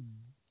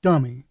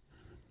 Dummy.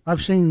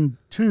 I've seen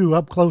 2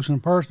 up close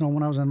and personal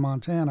when I was in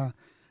Montana.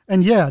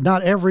 And yeah,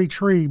 not every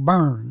tree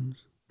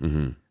burns.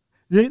 Mm-hmm.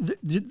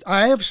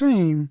 I have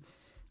seen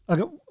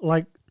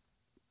like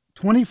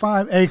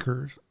 25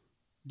 acres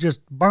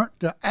just burnt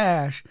to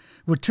ash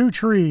with 2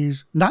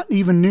 trees not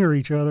even near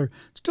each other,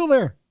 still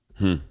there.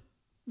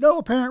 No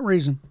apparent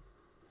reason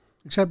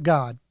except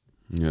God.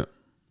 Yeah.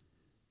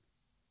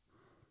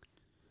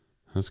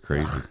 That's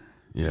crazy.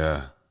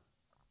 Yeah.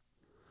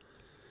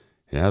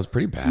 Yeah, it's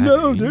pretty bad.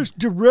 No, eh? there's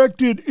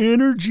directed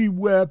energy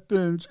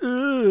weapons.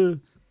 Ugh.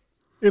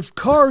 If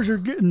cars are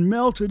getting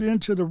melted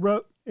into the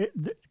road,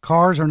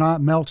 cars are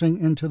not melting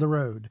into the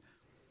road.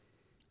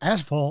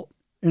 Asphalt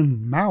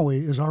in Maui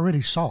is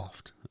already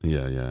soft.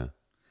 Yeah.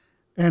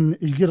 And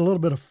you get a little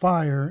bit of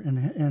fire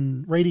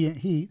and radiant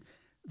heat,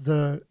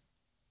 the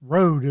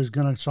road is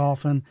going to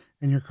soften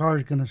and your car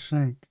is going to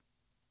sink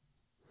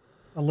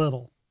a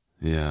little.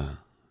 Yeah.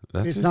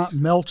 It's not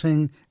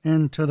melting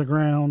into the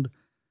ground,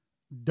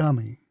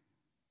 dummy.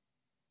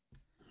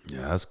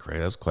 Yeah, that's crazy.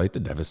 That's quite the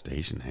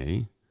devastation,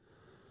 hey?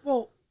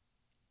 Well,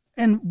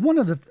 and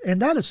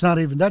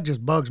that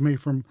just bugs me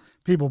from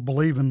people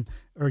believing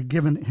or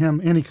giving him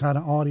any kind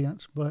of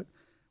audience. But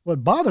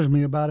what bothers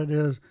me about it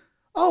is,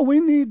 we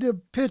need to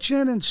pitch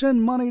in and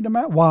send money to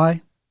Matt.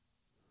 Why?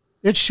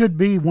 It should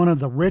be one of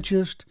the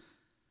richest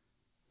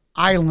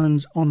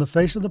islands on the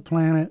face of the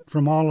planet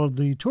from all of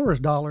the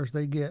tourist dollars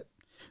they get.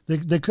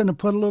 They couldn't have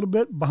put a little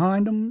bit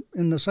behind them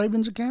in the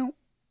savings account?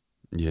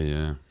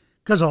 Yeah.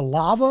 Because of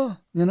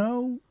lava,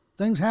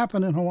 things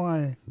happen in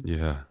Hawaii.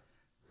 Yeah.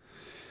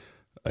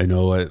 I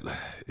know.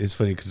 It's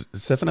funny because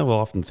Steph and I will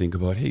often think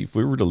about, hey, if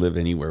we were to live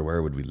anywhere,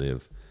 where would we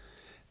live?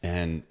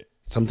 And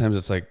sometimes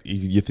it's like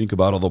you think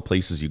about all the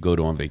places you go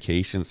to on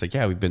vacation. It's like,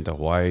 yeah, we've been to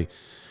Hawaii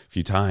a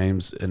few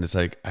times. And it's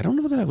like, I don't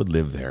know that I would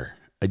live there.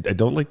 I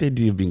don't like the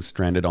idea of being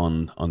stranded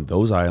on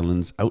those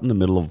islands out in the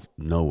middle of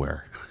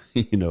nowhere,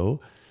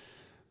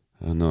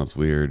 I don't know, it's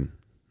weird.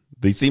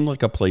 They seem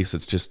like a place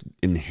that's just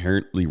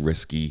inherently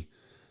risky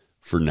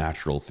for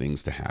natural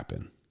things to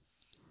happen.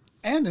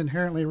 And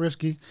inherently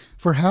risky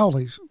for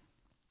Howleys.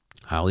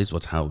 Howleys?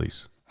 What's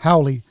Howleys?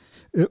 Howley,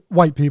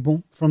 white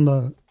people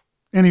from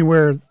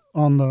anywhere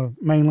on the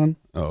mainland.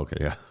 Oh, okay,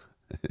 yeah.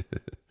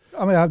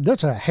 I mean,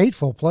 that's a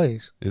hateful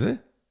place. Is it?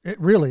 It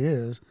really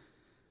is.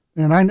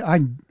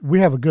 And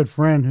we have a good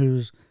friend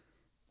who's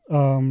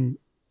a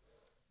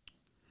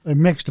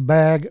mixed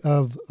bag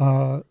of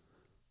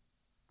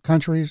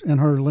countries in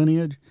her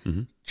lineage.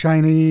 Mm-hmm.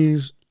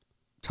 Chinese,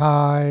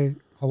 Thai,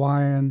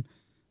 Hawaiian,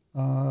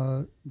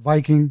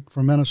 Viking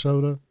from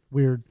Minnesota.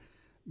 Weird.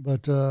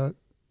 But, and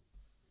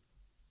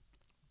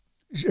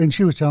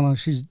she was telling us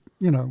she's,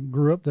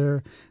 grew up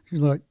there.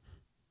 She's like,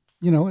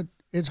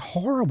 it's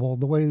horrible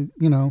the way,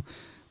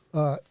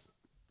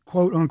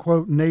 quote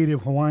unquote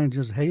native Hawaiians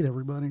just hate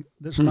everybody.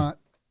 That's not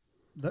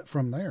that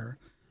from there.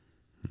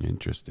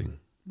 Interesting.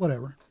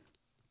 Whatever.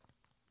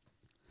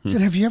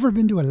 Said, have you ever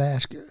been to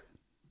Alaska?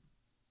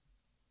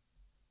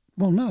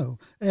 Well, no.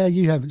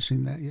 You haven't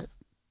seen that yet.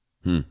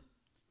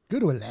 Go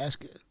to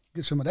Alaska.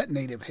 Get some of that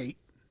native hate.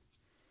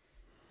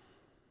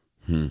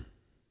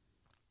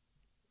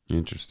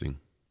 Interesting.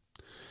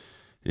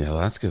 Yeah,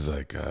 Alaska's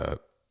like,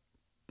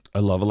 I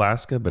love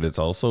Alaska, but it's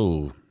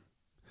also,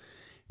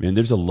 man,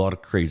 there's a lot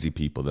of crazy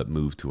people that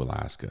move to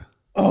Alaska.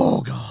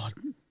 Oh, God.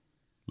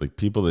 Like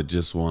people that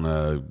just want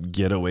to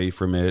get away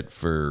from it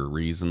for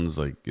reasons.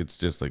 Like, it's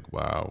just like,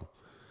 wow,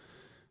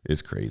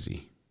 it's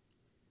crazy.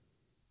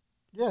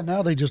 Yeah,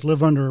 now they just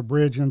live under a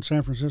bridge in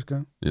San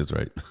Francisco. That's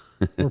right.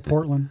 Or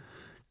Portland.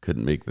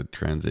 Couldn't make the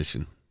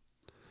transition.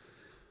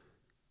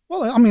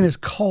 Well, I mean, it's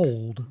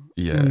cold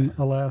in Yeah.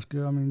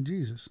 Alaska. I mean,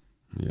 Jesus.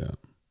 Yeah.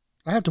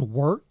 I have to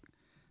work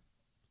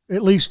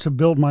at least to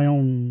build my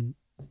own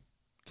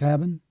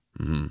cabin.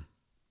 Mm-hmm.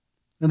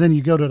 And then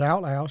you go to the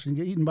outhouse and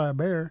get eaten by a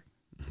bear.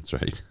 That's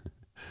right.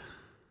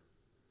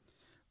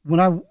 When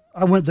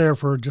I went there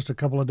for just a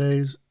couple of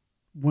days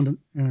in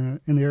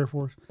the Air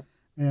Force,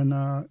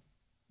 and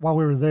while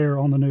we were there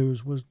on the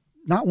news was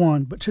not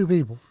one, but 2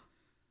 people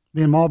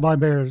being mauled by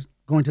bears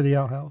going to the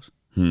outhouse.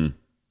 I'm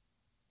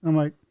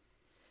like,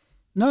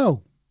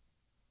 no.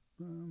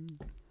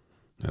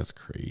 That's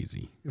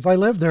crazy. If I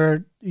lived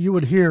there, you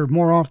would hear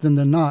more often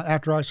than not,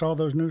 after I saw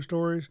those news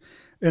stories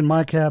in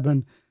my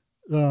cabin,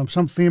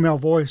 some female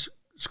voice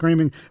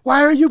screaming,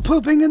 "Why are you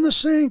pooping in the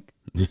sink?"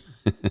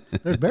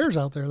 There's bears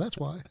out there. That's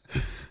why.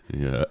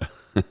 Yeah.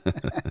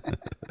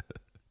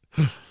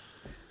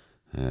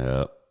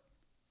 Yeah.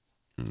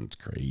 It's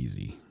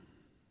crazy.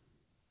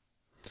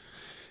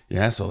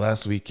 Yeah, so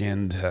last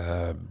weekend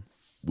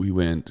we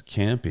went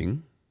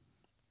camping.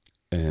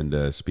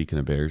 And speaking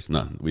of bears,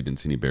 no, we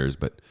didn't see any bears,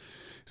 but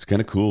it's kind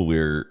of cool.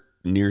 We're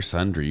near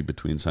Sundre,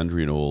 between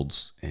Sundre and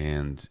Olds,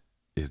 and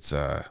it's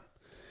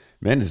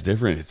man, it's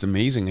different. It's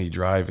amazing. You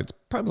drive. It's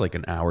probably like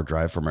an hour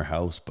drive from our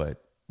house,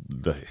 but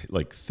the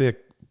like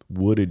thick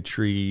wooded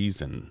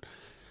trees and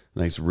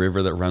nice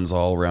river that runs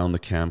all around the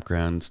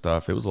campground and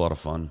stuff. It was a lot of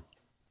fun.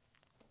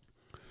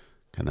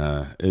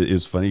 It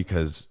was funny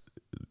because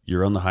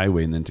you're on the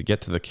highway, and then to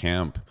get to the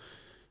camp,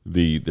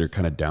 they're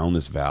kind of down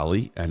this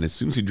valley, and as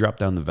soon as you drop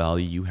down the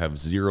valley, you have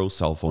zero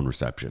cell phone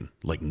reception,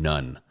 like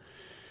none.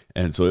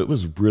 And so it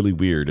was really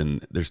weird.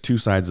 And there's two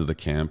sides of the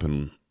camp,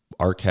 and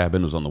our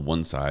cabin was on the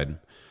one side,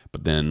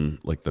 but then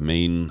like the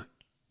main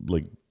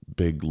like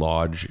big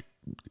lodge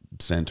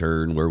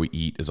center and where we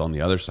eat is on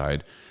the other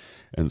side.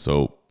 And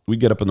so we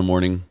get up in the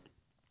morning.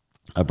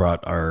 We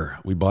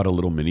bought a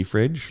little mini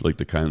fridge, like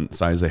the kind of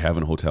size they have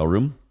in a hotel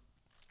room,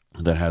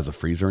 that has a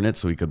freezer in it,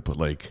 so we could put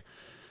like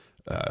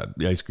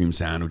the ice cream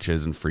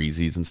sandwiches and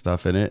freezies and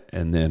stuff in it.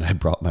 And then I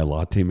brought my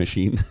latte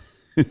machine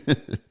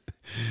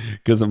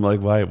because I'm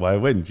like, why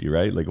wouldn't you,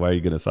 right? Like, why are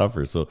you going to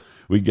suffer? So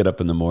we get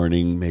up in the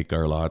morning, make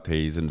our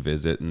lattes and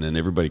visit, and then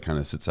everybody kind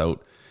of sits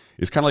out.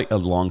 It's kind of like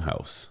a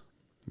longhouse,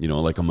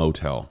 like a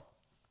motel.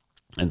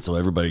 And so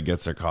everybody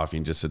gets their coffee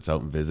and just sits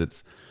out and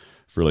visits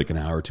for like an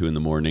hour or two in the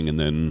morning, and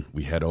then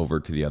we head over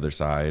to the other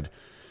side.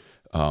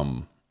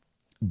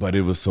 But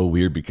it was so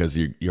weird because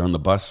you're on the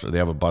bus. They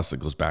have a bus that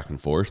goes back and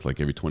forth like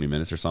every 20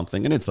 minutes or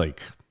something. And it's like,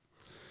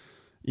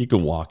 you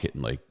can walk it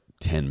in like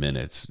 10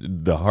 minutes.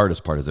 The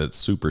hardest part is that it's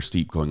super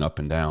steep going up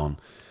and down.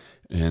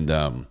 And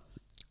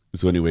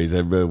so anyways,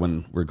 everybody,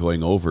 when we're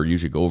going over,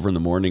 usually go over in the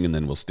morning, and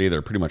then we'll stay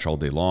there pretty much all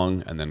day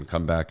long, and then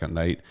come back at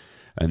night.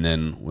 And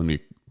then when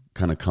we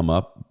kind of come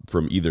up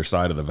from either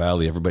side of the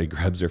valley, everybody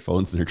grabs their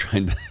phones and they're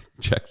trying to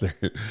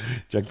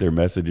check their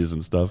messages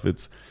and stuff.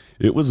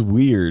 It was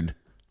weird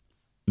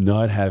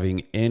not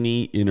having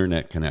any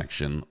internet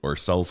connection or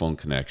cell phone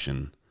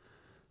connection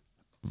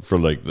for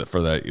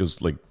that. It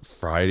was like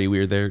Friday we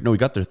were there. No, we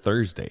got there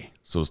Thursday.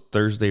 So it was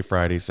Thursday,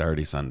 Friday,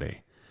 Saturday,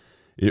 Sunday.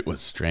 It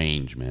was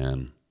strange,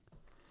 man.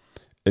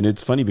 And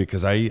it's funny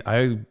because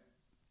you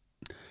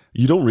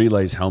don't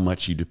realize how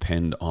much you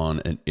depend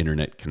on an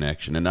internet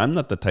connection. And I'm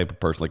not the type of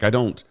person, like I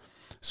don't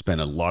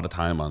spend a lot of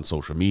time on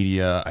social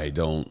media. I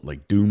don't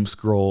like doom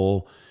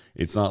scroll.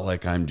 It's not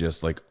like I'm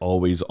just like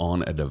always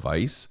on a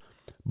device.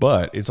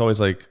 But it's always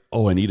like,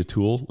 oh, I need a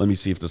tool. Let me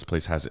see if this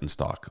place has it in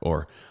stock.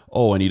 Or,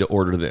 oh, I need to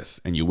order this.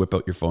 And you whip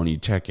out your phone and you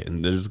check it.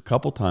 And there's a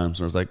couple times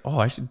where I was like, oh,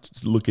 I should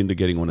look into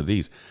getting one of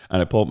these.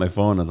 And I pull up my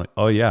phone and I'm like,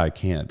 oh, yeah, I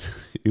can't.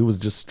 It was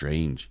just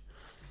strange.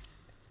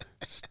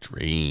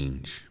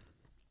 Strange.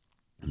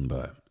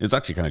 But it's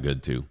actually kind of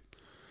good, too.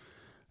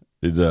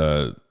 It's,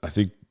 I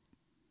think,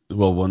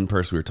 well, one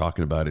person we were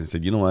talking about it and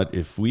said, you know what?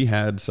 If we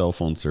had cell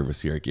phone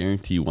service here, I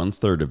guarantee you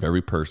 1/3 of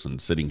every person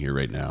sitting here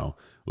right now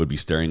would be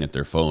staring at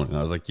their phone. And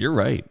I was like, you're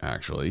right,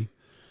 actually.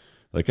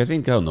 Like, I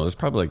think, I don't know, there's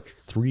probably like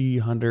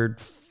 300,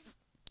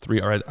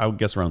 I would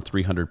guess around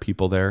 300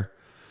 people there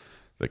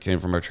that came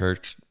from our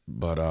church.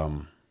 But,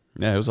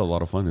 yeah, it was a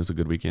lot of fun. It was a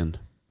good weekend.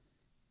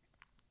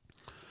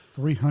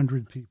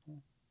 300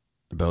 people.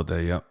 About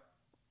that, yeah.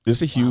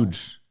 It's a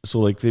huge, so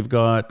like they've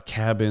got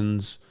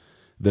cabins,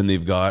 then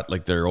they've got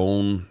like their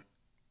own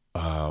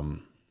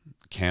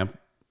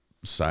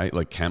campsite,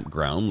 like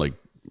campground, like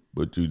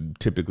what you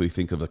typically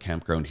think of a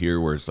campground here,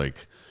 where it's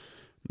like,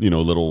 a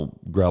little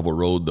gravel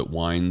road that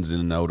winds in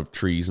and out of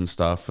trees and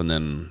stuff. And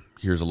then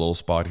here's a little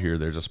spot here.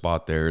 There's a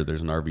spot there.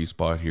 There's an RV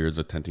spot here. There's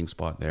a tenting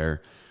spot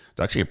there. It's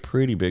actually a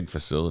pretty big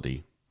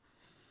facility,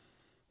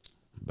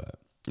 but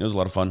it was a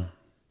lot of fun.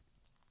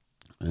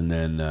 And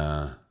then,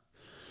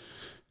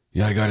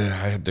 yeah, I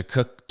had to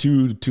cook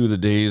two of the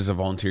days I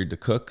volunteered to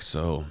cook.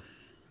 So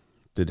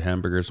did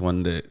hamburgers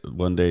one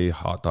day,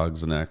 hot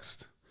dogs the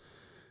next.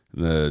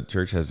 The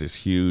church has this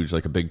huge,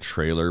 like a big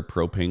trailer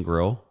propane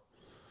grill.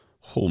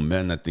 Oh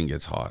man, that thing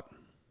gets hot.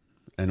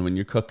 And when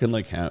you're cooking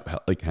like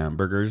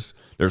hamburgers,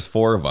 there's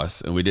 4 of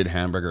us, and we did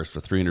hamburgers for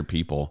 300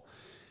 people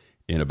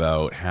in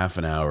about half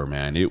an hour,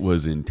 man. It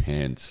was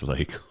intense.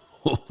 Like,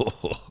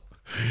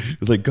 it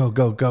was like, go,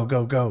 go, go,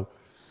 go, go.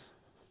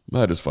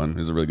 But it was fun. It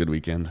was a really good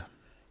weekend.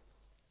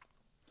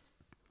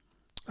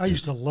 I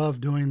used to love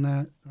doing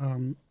that,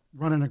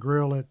 running a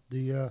grill at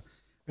the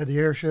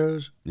air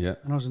shows. Yeah.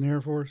 When I was in the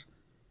Air Force.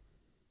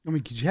 I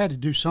mean, because you had to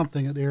do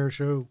something at the air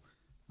show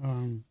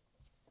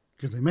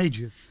because they made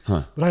you.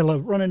 Huh. But I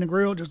love running the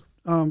grill, just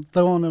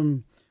throw on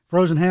them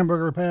frozen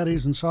hamburger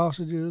patties and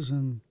sausages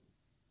and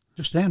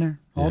just stand there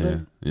all day.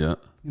 Yeah.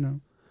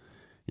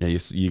 Yeah,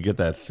 you get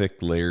that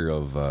thick layer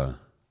of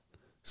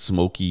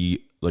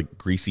smoky, like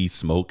greasy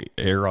smoke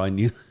air on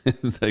you.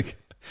 Like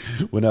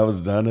when I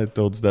was done, I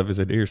told Steph, I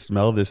said, here,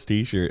 smell this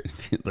t-shirt.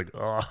 Like,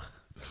 oh.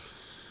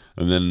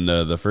 And then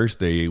the first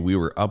day we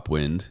were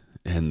upwind,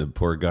 and the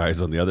poor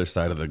guys on the other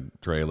side of the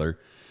trailer.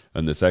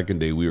 And the second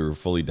day we were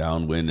fully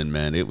downwind, and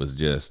man, it was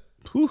just,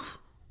 whew.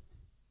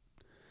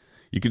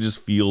 You could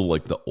just feel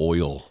like the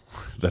oil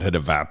that had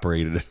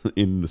evaporated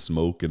in the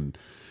smoke and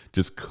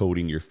just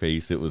coating your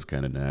face. It was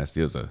kind of nasty.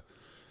 It was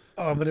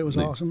but it was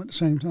awesome at the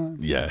same time.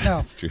 Yeah, Now,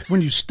 that's true.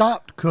 when you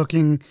stopped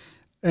cooking,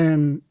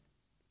 and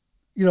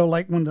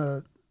like when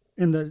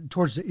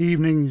towards the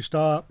evening you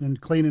stop and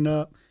cleaning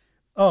up,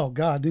 oh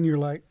God, then you're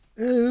like,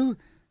 ooh.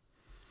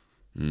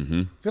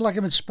 Mm-hmm. Feel like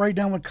I've been sprayed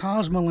down with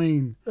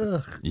Cosmoline.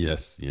 Ugh.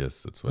 Yes,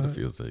 that's what it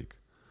feels like.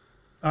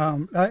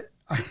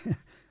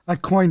 I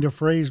coined a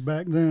phrase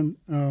back then,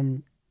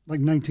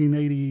 like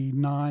 1989,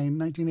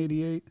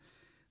 1988.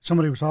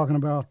 Somebody was talking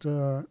about,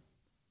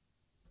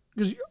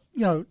 because,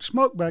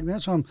 smoke back then.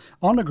 So I'm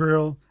on the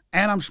grill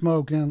and I'm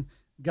smoking,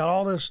 got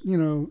all this,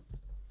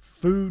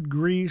 food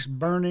grease,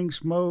 burning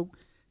smoke,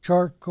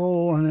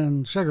 charcoal, and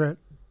then cigarette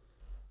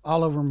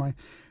all over and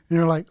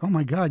you're like, oh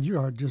my God, you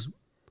are just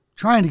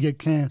trying to get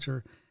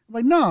cancer. I'm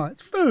like, no,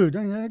 it's food.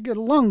 I get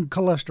lung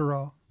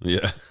cholesterol.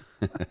 Yeah.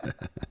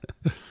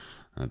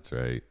 That's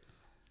right.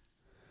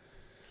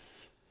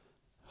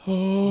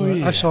 Oh,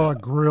 yeah. I saw a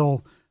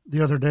grill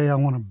the other day I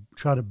want to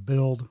try to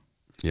build.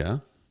 Yeah.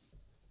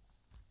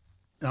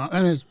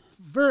 And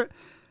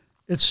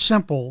it's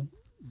simple,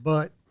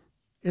 but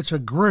it's a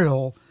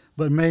grill,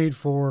 but made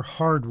for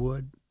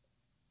hardwood.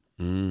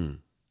 Mm.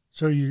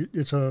 So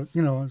it's a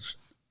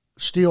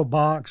steel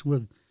box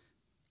with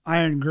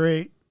iron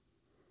grate,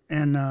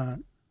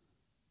 and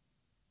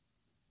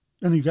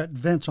you got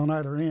vents on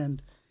either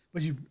end.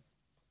 But you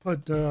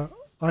put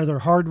either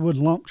hardwood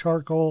lump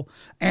charcoal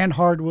and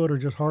hardwood, or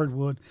just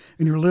hardwood,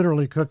 and you're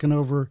literally cooking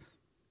over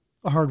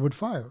a hardwood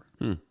fire.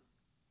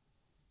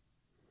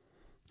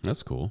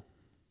 That's cool.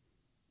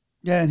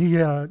 Yeah, and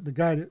the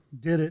guy that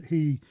did it,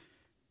 he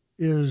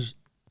is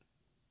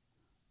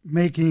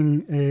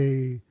making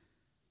a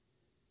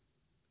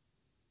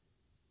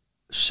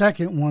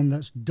second one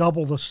that's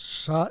double the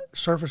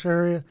surface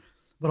area,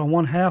 but on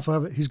one half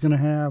of it, he's going to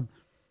have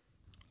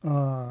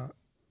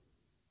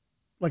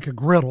like a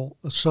griddle,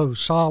 so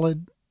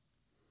solid,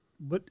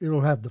 but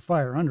it'll have the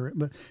fire under it,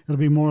 but it'll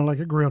be more like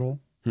a griddle.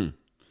 And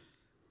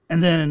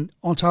then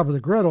on top of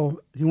the griddle,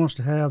 he wants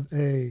to have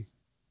a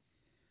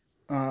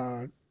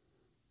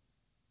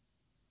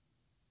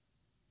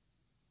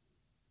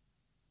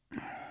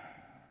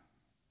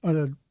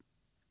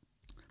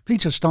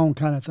pizza stone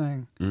kind of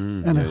thing,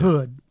 and a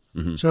hood.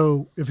 Mm-hmm.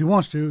 So if he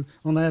wants to,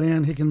 on that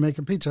end, he can make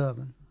a pizza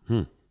oven.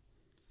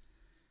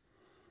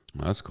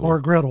 That's cool. Or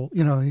a griddle.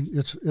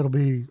 It'll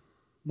be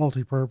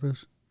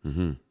multi-purpose.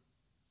 Mm-hmm.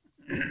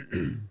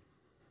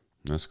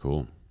 That's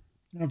cool.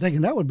 And I'm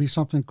thinking that would be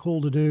something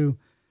cool to do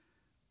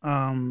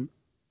at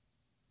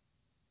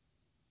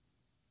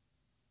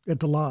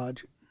the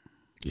lodge.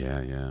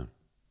 Yeah.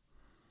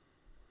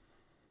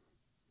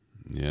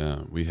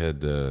 We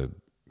had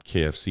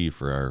KFC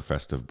for our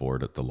festive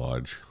board at the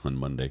lodge on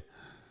Monday.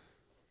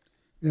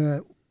 Yeah,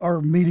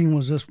 our meeting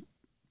was this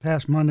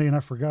past Monday, and I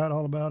forgot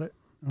all about it.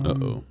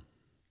 Uh-oh.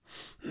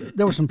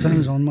 There were some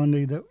things on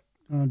Monday that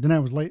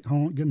Danette was late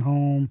getting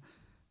home.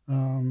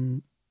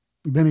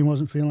 Benny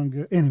wasn't feeling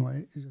good.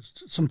 Anyway,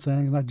 just some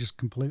things, and I just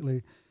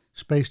completely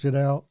spaced it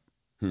out.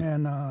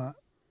 And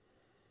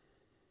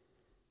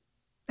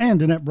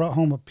Danette brought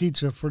home a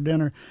pizza for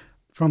dinner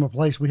from a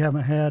place we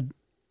haven't had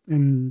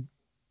in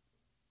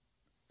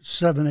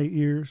 7-8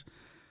 years.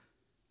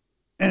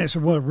 And it's a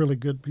really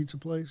good pizza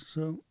place.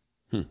 So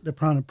that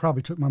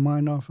probably took my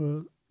mind off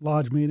a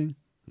lodge meeting.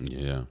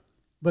 Yeah.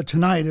 But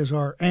tonight is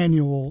our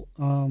annual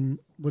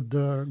with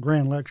the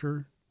grand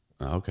lecture.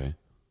 Oh, okay.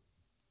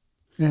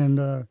 And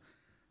the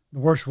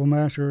worshipful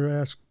master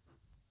asked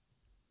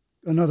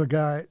another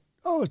guy,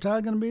 "Oh, is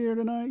Todd going to be here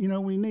tonight?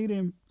 We need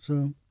him."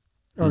 So,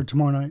 or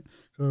tomorrow night.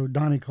 So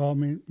Donnie called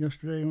me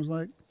yesterday and was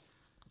like,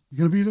 "You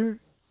going to be there?"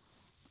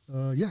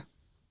 Yeah.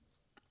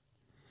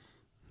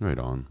 Right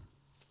on.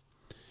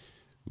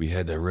 We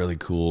had a really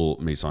cool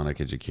Masonic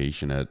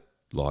education at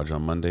Lodge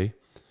on Monday.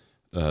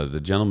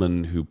 The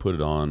gentleman who put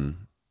it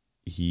on,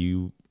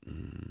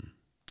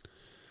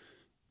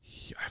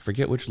 I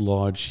forget which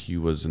lodge he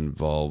was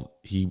involved.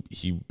 He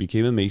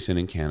became a Mason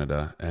in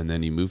Canada, and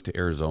then he moved to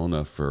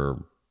Arizona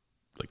for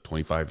like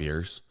 25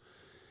 years.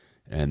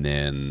 And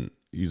then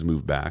he's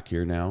moved back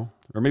here now,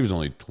 or maybe it's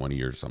only 20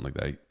 years, something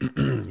like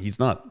that. He's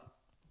not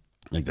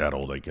like that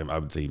old. Like I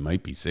would say he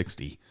might be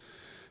 60,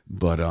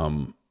 but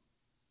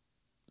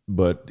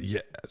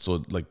yeah.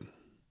 So like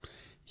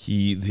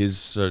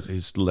his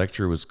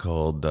lecture was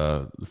called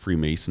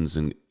Freemasons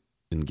in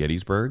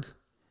Gettysburg,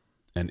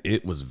 and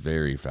it was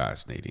very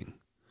fascinating.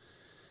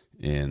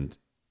 And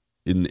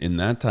in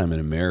that time in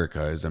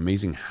America, it's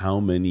amazing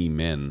how many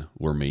men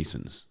were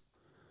Masons.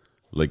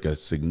 Like a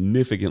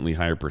significantly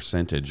higher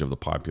percentage of the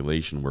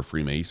population were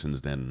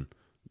Freemasons than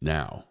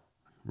now,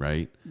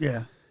 right?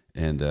 Yeah.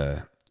 And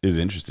it was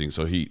interesting.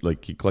 So he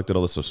collected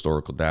all this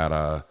historical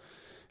data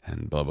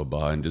and blah, blah,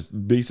 blah, and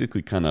just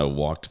basically kind of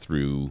walked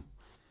through,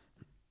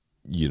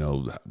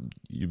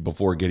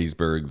 before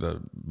Gettysburg,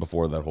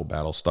 before that whole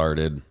battle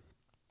started,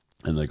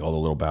 and like all the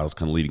little battles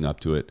kind of leading up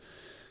to it.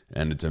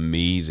 And it's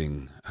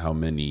amazing how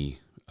many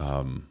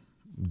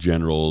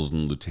generals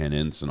and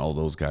lieutenants and all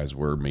those guys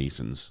were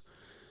Masons,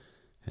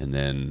 and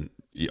then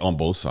on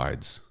both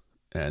sides.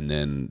 And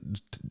then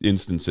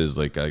instances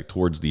like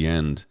towards the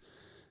end,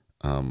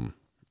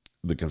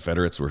 the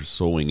Confederates were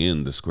sewing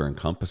in the square and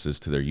compasses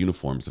to their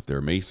uniforms if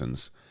they're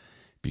Masons,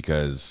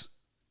 because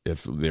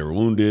if they were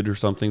wounded or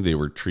something, they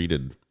were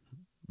treated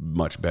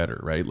much better,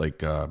 right?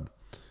 Like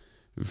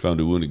we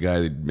found a wounded guy,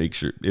 they'd make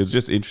sure. It was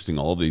just interesting,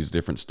 all these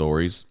different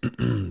stories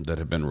that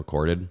have been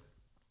recorded,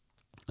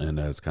 and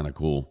it's kind of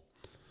cool.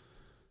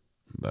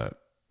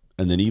 But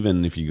and then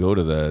even if you go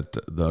to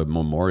the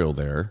memorial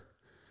there,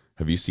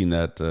 have you seen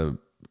that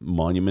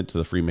monument to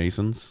the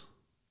Freemasons?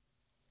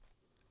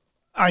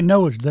 I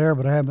know it's there,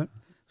 but I haven't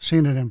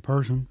seen it in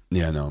person.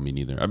 Yeah, no, me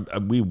neither.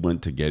 We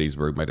went to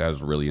Gettysburg. My dad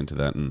was really into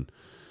that, and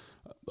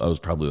I was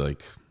probably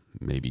like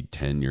maybe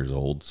 10 years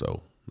old,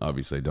 so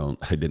obviously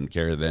I didn't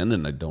care then,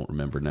 and I don't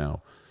remember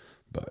now.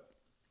 But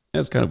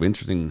it's kind of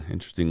interesting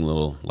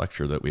little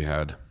lecture that we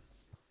had.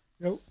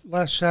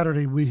 Last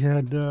Saturday we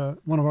had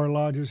one of our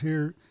lodges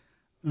here.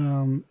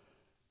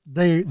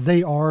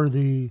 They are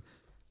the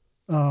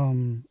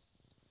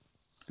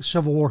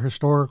Civil War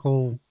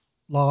Historical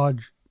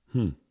Lodge.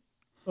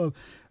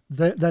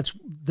 They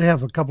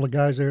have a couple of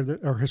guys there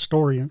that are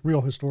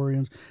real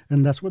historians,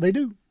 and that's what they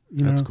do.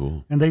 That's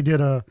cool. And they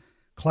did a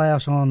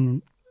class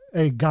on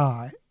a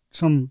guy,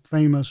 some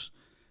famous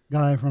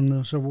guy from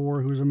the Civil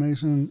War who's a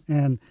Mason,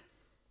 and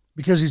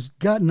because he's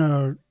gotten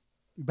a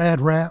bad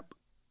rap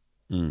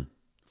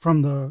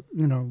from the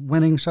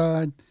winning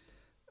side,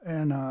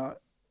 and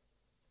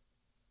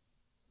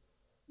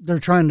they're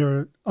trying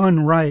to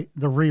unwrite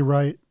the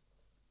rewrite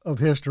of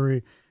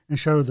history and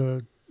show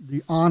the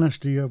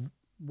honesty of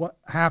what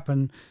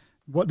happened,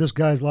 what this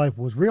guy's life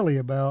was really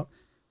about.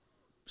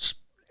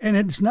 And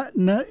it's not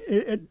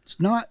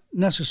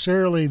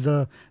necessarily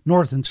the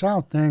North and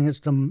South thing.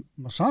 It's the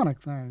Masonic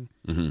thing,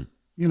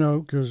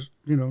 because,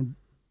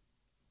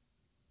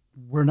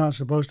 we're not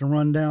supposed to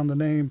run down the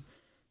name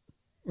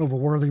of a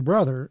worthy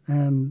brother.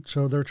 And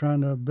so they're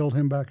trying to build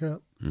him back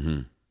up.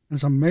 Mm-hmm.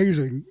 It's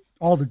amazing,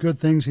 all the good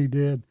things he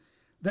did,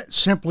 that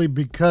simply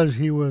because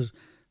he was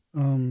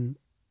one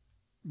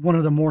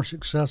of the more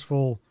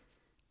successful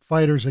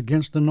fighters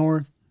against the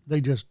North,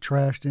 they just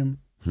trashed him.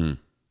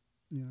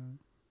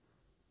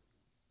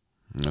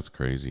 That's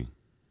crazy.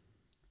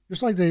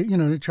 Just like they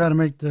try to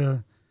make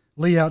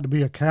Lee out to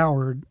be a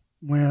coward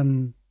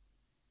when,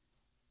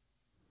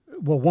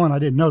 well, one, I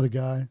didn't know the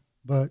guy,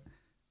 but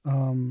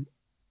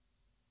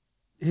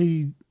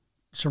he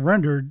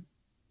surrendered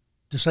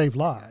to save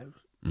lives.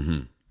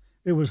 Mm-hmm.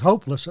 It was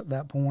hopeless at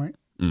that point.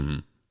 Mm-hmm.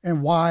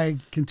 And why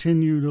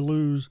continue to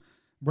lose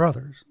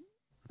brothers?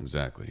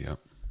 Exactly, yep.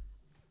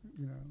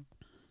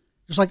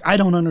 Just like I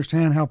don't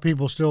understand how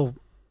people still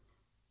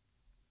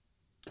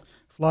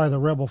fly the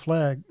rebel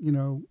flag.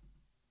 You're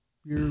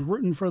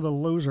rooting for the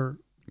loser.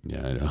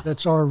 Yeah, I know.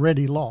 That's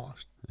already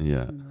lost.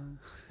 Yeah.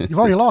 You've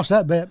already lost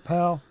that bet,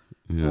 pal.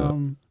 Yeah.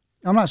 I'm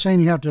not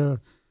saying you have to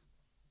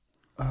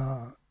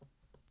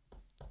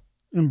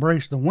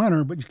embrace the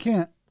winner, but you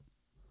can't,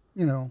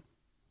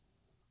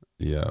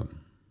 Yeah.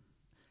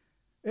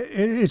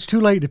 It's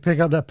too late to pick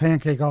up that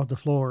pancake off the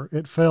floor.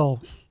 It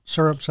fell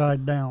syrup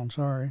side down.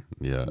 Sorry.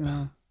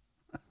 Yeah.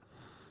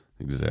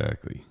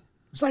 Exactly.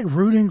 It's like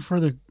rooting for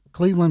the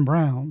Cleveland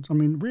Browns. I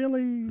mean,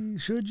 really?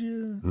 Should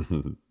you?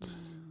 Come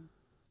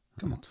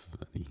on. That's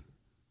funny.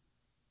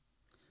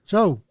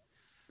 So,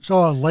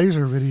 saw a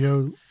laser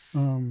video,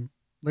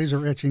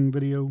 laser etching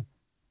video.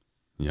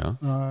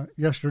 Yeah.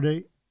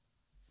 Yesterday.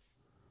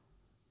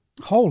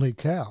 Holy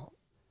cow.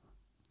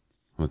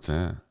 What's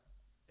that?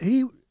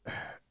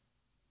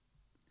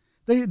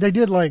 They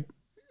did like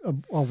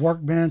a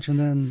workbench and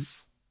then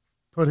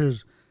put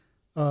his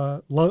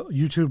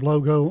YouTube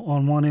logo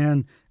on one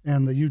end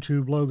and the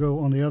YouTube logo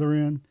on the other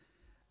end.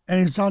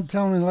 And he's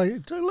telling me like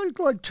it took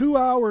like 2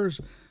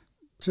 hours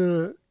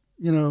to,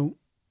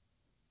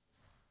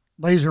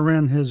 laser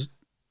in his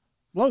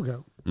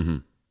logo. Mm-hmm.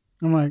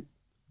 I'm like,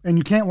 and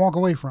you can't walk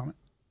away from it.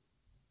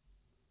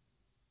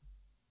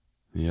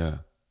 Yeah.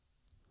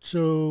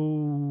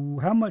 So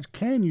how much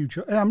can you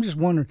charge? I'm just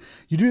wondering,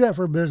 you do that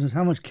for a business,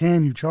 how much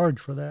can you charge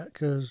for that?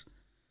 Because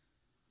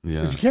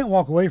if you can't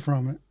walk away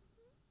from it.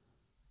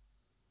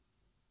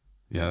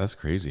 Yeah, that's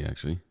crazy,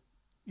 actually.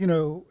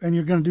 And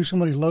you're going to do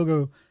somebody's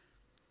logo,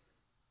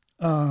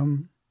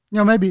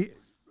 maybe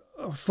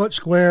a foot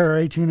square or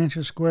 18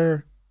 inches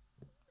square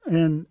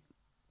in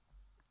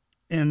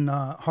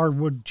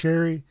hardwood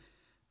cherry.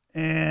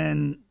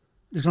 And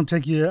it's going to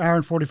take you 1 hour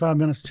and 45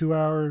 minutes, 2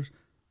 hours.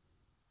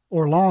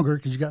 Or longer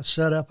because you got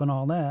set up and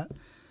all that.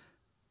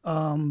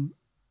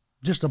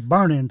 Just a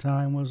burn-in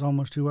time was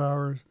almost 2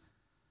 hours.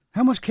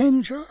 How much can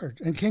you charge?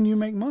 And can you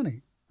make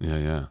money?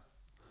 Yeah.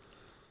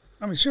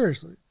 I mean,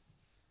 seriously.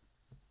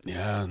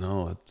 Yeah,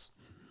 no,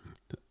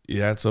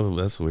 that's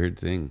a weird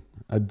thing.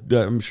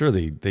 I'm sure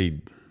they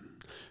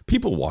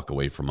people walk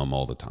away from them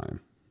all the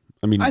time.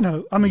 I mean, I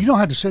know. I mean, you don't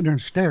have to sit there and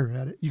stare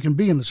at it. You can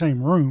be in the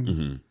same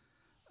room.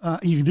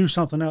 You can do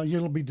something else.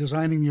 You'll be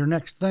designing your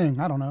next thing.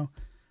 I don't know.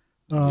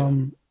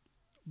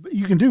 But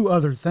you can do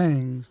other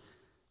things.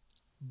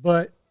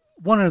 But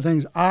one of the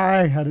things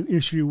I had an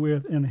issue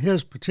with in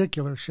his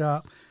particular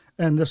shop,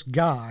 and this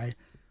guy,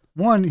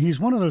 he's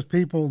one of those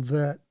people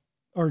that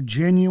are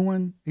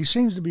genuine. He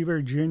seems to be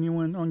very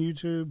genuine on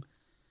YouTube,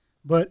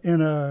 but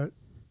in a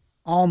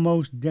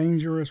almost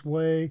dangerous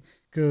way,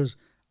 because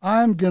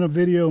I'm going to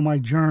video my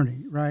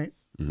journey, right?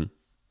 Mm-hmm.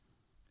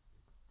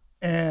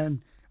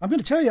 And I'm going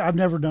to tell you, I've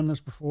never done this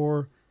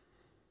before,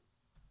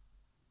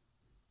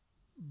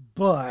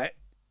 but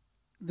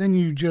then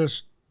you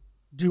just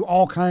do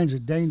all kinds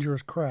of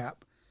dangerous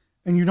crap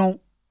and you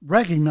don't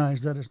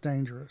recognize that it's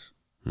dangerous.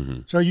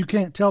 Mm-hmm. So you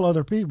can't tell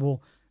other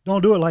people,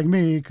 don't do it like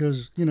me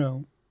because,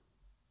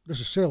 this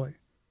is silly.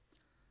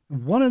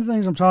 And one of the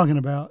things I'm talking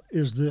about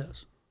is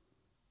this.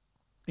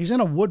 He's in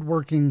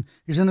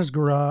his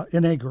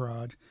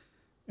garage,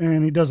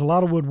 and he does a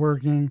lot of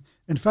woodworking.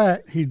 In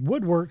fact, he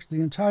woodworks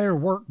the entire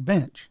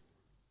workbench,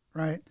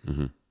 right?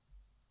 Mm-hmm.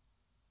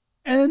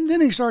 And then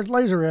he starts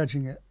laser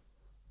etching it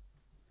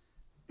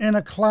in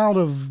a cloud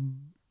of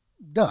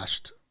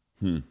dust.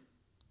 I'm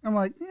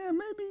like, yeah,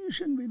 maybe you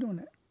shouldn't be doing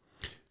that.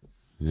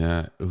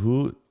 Yeah.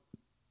 Who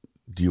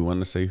do you want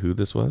to say who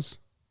this was?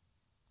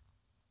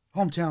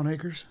 Hometown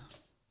Acres.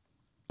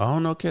 Oh,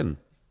 no kidding.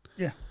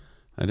 Yeah.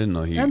 I didn't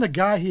know he. And the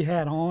guy he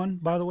had on,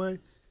 by the way,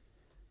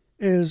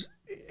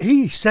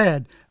 he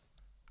said,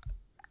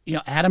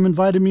 Adam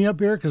invited me up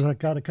here because I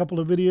got a couple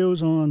of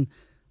videos on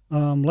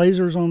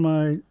lasers on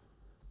my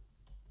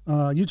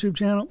YouTube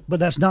channel,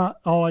 but that's not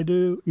all I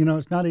do.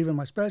 It's not even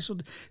my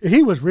specialty.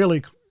 He was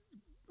really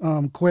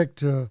quick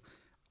to,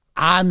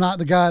 I'm not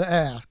the guy to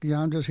ask.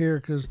 I'm just here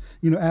because,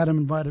 Adam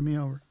invited me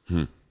over.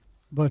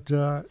 But,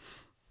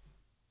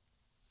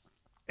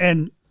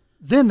 and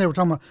then they were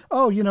talking about,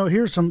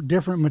 here's some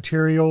different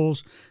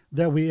materials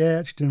that we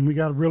etched, and we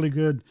got a really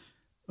good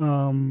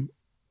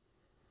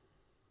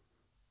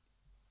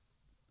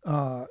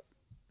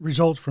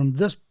results from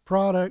this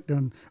product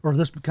or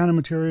this kind of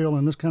material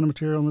and this kind of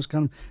material and this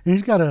kind of,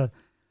 and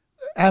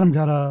Adam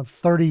got a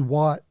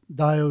 30-watt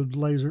diode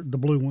laser, the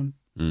blue one.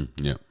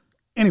 Yeah.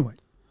 Anyway,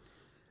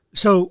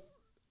 so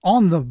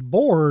on the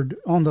board,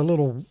 on the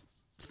little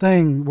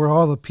thing where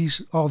all the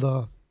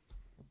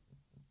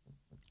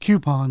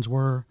coupons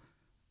were,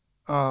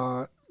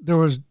 there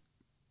was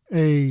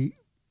a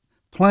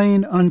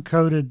plain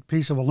uncoated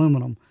piece of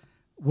aluminum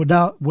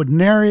would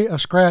nary a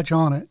scratch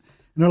on it.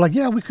 And they're like,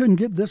 yeah, we couldn't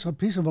get a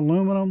piece of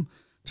aluminum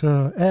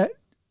to etch.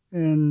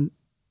 And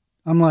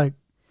I'm like,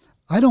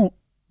 I don't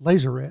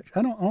laser etch.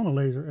 I don't own a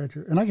laser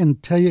etcher. And I can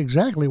tell you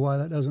exactly why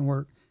that doesn't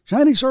work.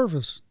 Shiny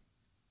surface.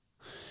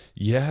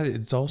 Yeah,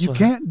 it's also... You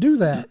can't do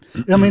that.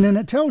 And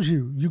it tells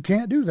you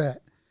can't do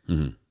that.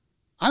 Mm-hmm.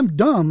 I'm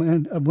dumb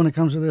and when it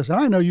comes to this.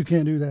 I know you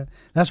can't do that.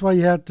 That's why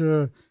you have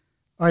to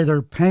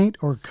either paint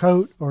or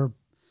coat or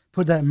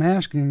put that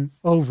masking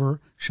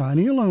over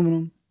shiny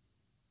aluminum.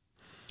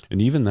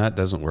 And even that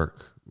doesn't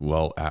work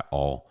well at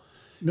all.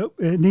 Nope.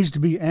 It needs to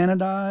be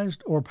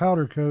anodized or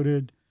powder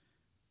coated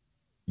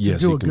to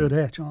do a good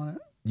etch on it.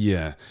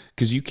 Yeah,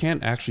 because you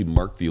can't actually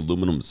mark the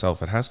aluminum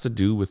itself. It has to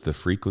do with the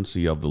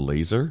frequency of the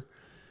laser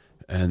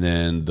and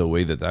then the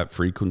way that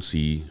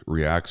frequency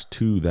reacts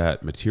to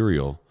that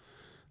material.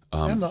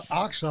 And the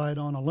oxide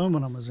on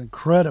aluminum is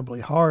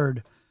incredibly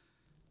hard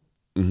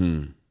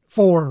mm-hmm.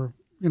 for,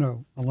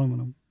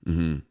 aluminum.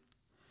 Mm-hmm.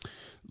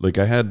 Like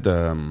I had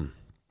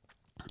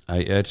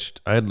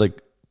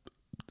like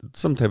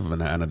some type of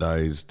an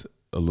anodized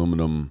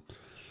aluminum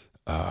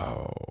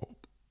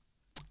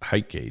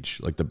height gauge,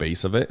 like the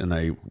base of it, and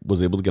I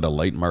was able to get a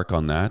light mark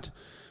on that.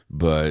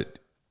 But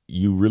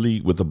you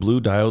really, with a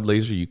blue diode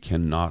laser, you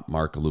cannot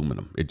mark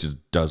aluminum. It just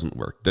doesn't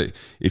work.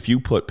 If you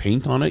put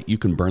paint on it, you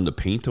can burn the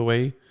paint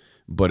away,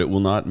 but it will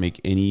not make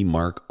any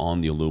mark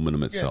on the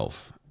aluminum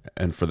itself. Yeah.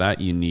 And for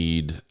that, you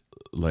need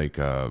like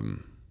a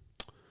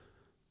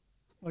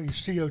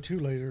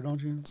CO2 laser,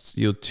 don't you?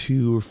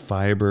 CO2 or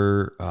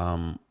fiber.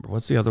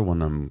 What's the other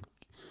one? I'm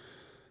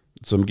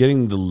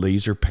getting the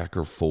Laser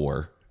Pecker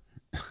 4.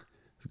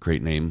 It's a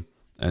great name.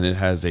 And it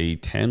has a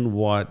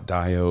 10-watt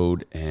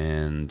diode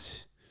and...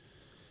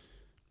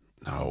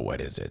 what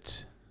is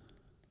it?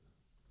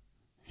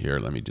 Here,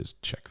 let me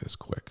just check this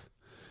quick.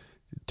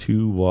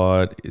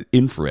 2-watt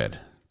infrared.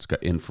 It's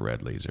got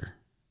infrared laser.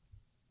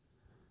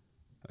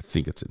 I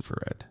think it's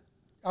infrared.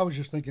 I was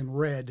just thinking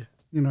red,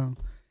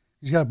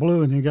 He's got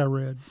blue and he got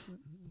red.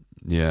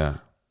 Yeah.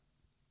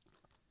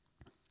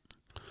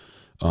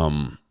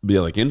 But yeah,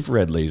 like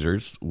infrared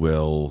lasers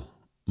will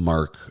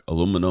mark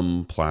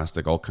aluminum,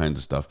 plastic, all kinds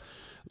of stuff.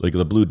 Like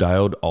the blue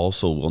diode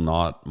also will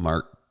not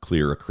mark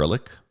clear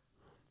acrylic.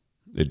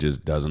 It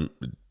just doesn't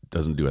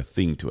do a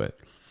thing to it.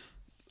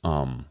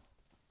 And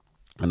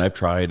I've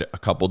tried a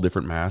couple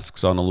different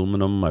masks on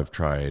aluminum. I've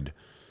tried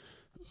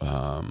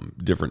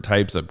different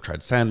types. I've tried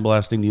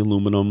sandblasting the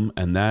aluminum,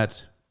 and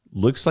that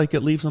looks like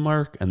it leaves a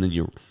mark, and then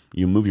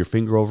you move your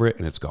finger over it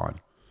and it's gone.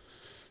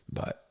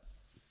 But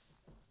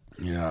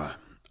yeah,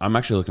 I'm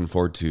actually looking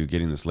forward to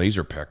getting this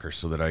laser pecker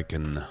so that I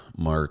can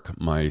mark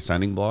my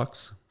sanding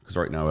blocks. Because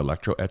right now I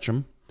electro etch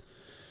them.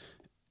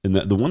 And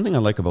the one thing I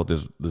like about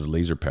this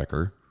laser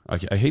pecker,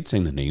 I hate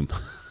saying the name.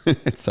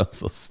 It sounds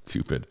so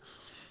stupid.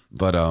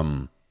 But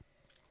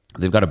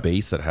they've got a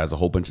base that has a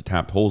whole bunch of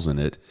tapped holes in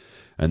it.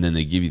 And then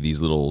they give you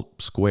these little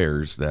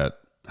squares that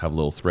have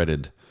little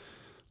threaded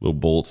little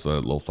bolts,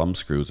 little thumb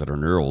screws that are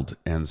knurled.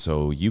 And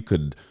so you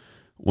could,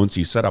 once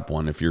you set up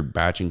one, if you're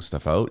batching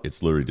stuff out,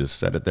 it's literally just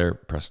set it there,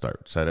 press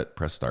start, set it,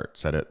 press start,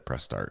 set it,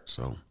 press start.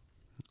 So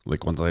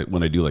like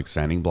when I do like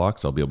sanding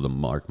blocks, I'll be able to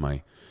mark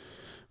my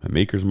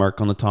maker's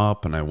mark on the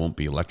top, and I won't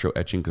be electro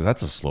etching because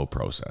that's a slow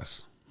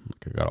process.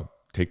 Like I gotta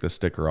take the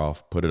sticker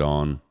off, put it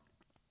on,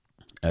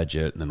 edge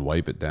it, and then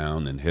wipe it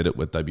down, and hit it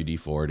with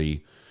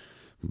WD-40,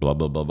 blah,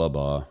 blah, blah, blah,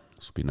 blah.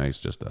 This would be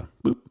nice just to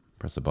boop,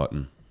 press the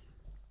button.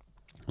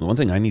 The one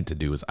thing I need to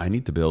do is I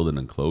need to build an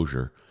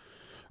enclosure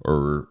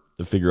or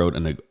figure out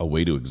a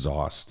way to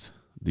exhaust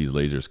these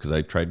lasers, because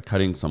I tried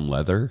cutting some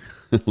leather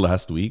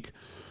last week.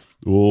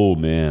 Oh,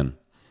 man.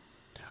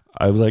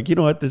 I was like, you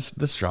know what?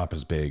 This shop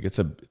is big.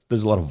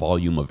 There's a lot of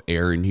volume of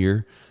air in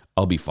here.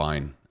 I'll be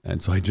fine.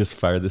 And so I just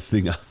fired this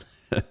thing up.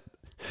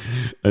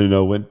 And I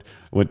went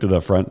to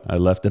the front. I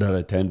left it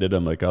unattended.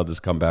 I'm like, I'll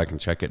just come back and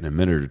check it in a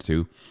minute or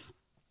two.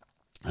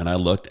 And I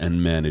looked,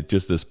 and man, it's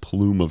just this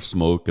plume of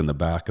smoke in the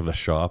back of the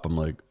shop. I'm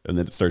like, and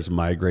then it starts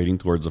migrating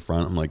towards the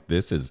front. I'm like,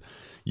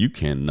 you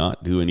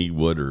cannot do any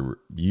wood, or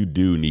you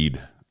do need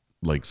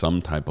like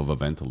some type of a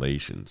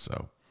ventilation.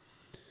 So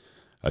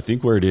I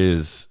think where it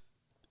is,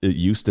 it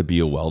used to be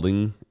a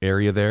welding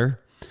area there.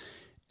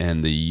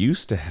 And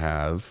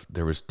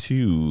there was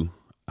two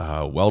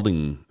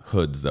welding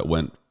hoods that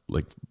went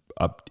like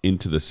up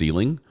into the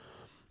ceiling.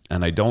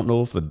 And I don't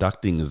know if the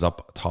ducting is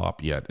up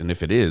top yet. And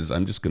if it is,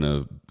 I'm just going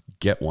to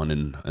get one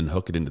and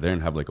hook it into there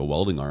and have like a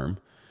welding arm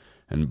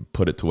and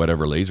put it to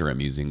whatever laser I'm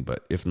using.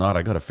 But if not,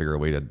 I got to figure a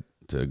way to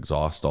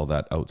exhaust all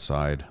that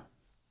outside.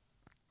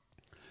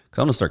 Because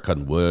I'm going to start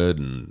cutting wood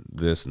and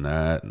this and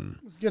that. And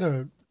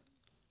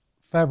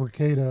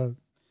fabricate a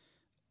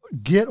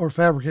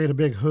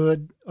big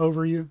hood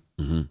over you.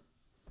 Mm-hmm.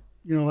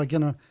 You know, like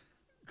in a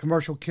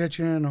commercial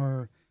kitchen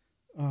or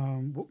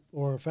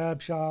a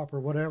fab shop or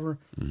whatever.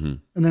 Mm-hmm.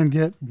 And then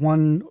get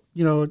one,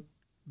 the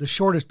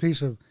shortest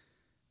piece of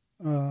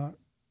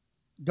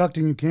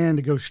ducting you can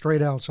to go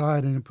straight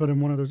outside, and put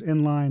in one of those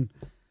inline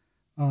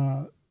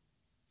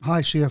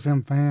high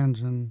CFM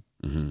fans. And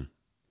mm-hmm.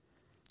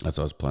 That's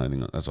what I was planning.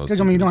 That's what because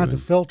you don't have to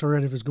filter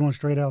it if it's going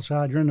straight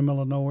outside. You're in the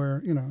middle of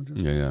nowhere,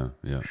 Just, yeah.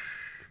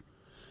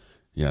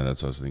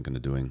 That's what I was thinking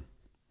of doing.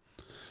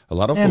 A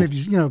lot of if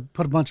you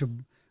put a bunch of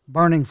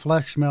burning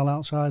flesh smell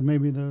outside,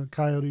 maybe the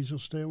coyotes will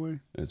stay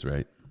away. That's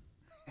right.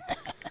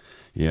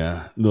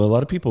 Yeah, no, a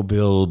lot of people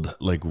build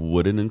like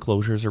wooden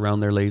enclosures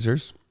around their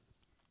lasers.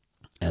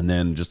 And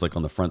then just like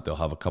on the front, they'll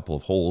have a couple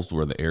of holes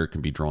where the air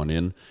can be drawn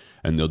in,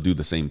 and they'll do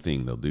the same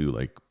thing. They'll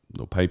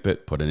pipe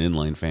it, put an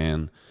inline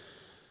fan.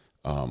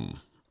 And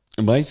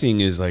my thing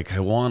is like,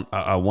 I want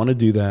to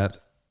do that,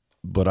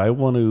 but I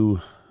want to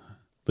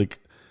like,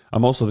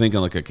 I'm also thinking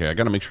like, okay, I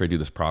got to make sure I do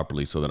this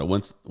properly so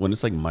that when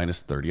it's like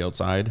minus 30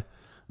 outside,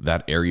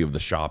 that area of the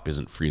shop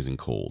isn't freezing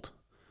cold.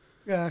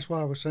 Yeah, that's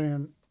why I was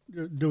saying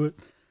do it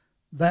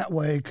that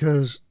way,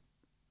 because,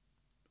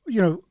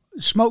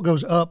 smoke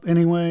goes up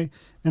anyway,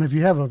 and if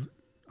you have a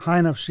high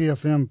enough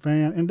CFM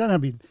fan, and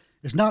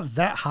it's not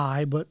that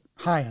high, but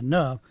high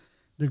enough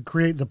to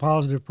create the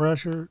positive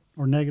pressure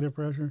or negative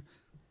pressure,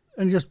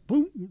 and just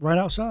boom, right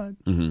outside.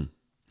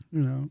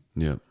 Mm-hmm.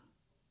 Yeah.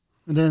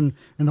 And then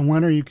in the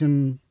winter you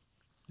can,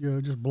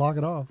 just block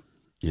it off.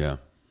 Yeah.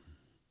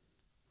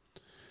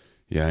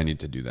 Yeah, I need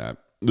to do that.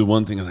 The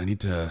one thing is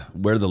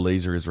where the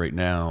laser is right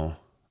now,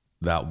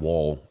 that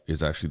wall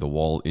is actually the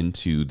wall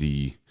into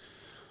the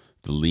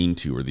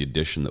lean-to or the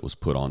addition that was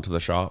put onto the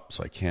shop.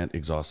 So I can't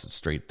exhaust it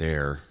straight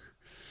there.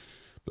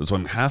 But so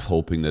I'm half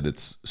hoping that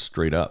it's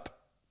straight up,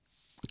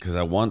 because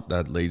I want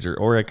that laser,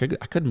 or I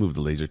could move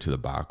the laser to the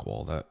back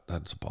wall.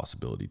 That's a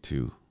possibility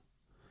too.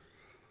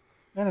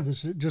 And if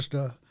it's just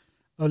a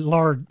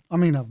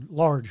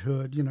large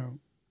hood,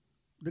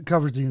 that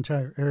covers the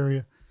entire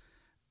area.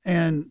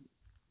 And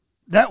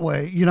that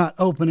way you're not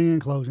opening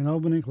and closing.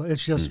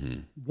 It's just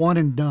one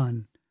and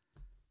done.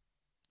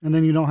 And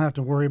then you don't have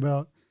to worry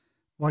about,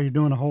 while you're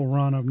doing a whole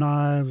run of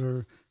knives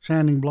or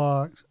sanding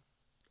blocks,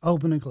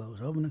 open and close.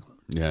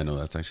 Yeah, no,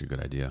 that's actually a good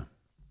idea.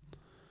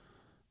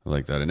 I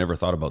like that. I never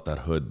thought about that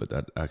hood, but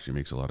that actually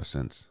makes a lot of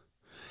sense.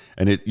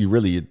 And it's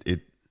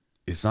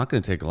not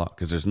going to take a lot,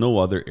 because there's no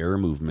other air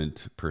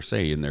movement per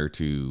se in there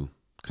to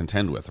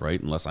contend with, right?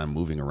 Unless I'm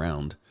moving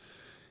around.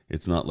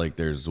 It's not like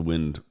there's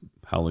wind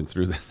howling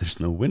through that.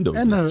 There's no windows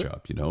in that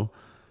shop,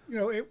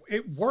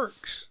 It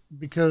works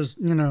because,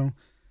 they've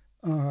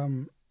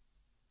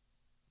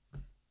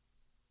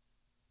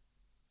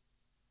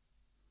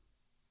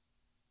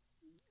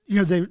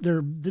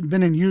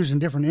been in use in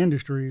different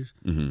industries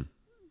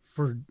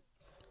for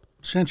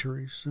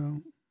centuries.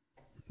 So,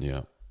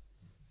 yeah.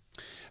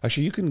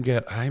 Actually, you can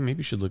get. I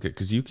maybe should look at,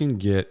 because you can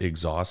get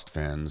exhaust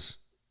fans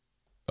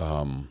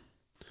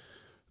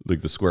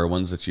like the square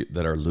ones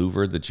that are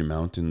louvered that you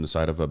mount in the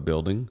side of a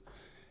building.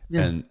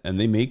 Yeah. And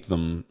they make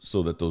them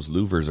so that those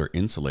louvers are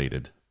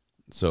insulated.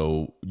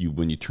 So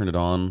when you turn it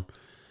on,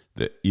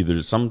 that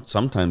either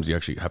sometimes you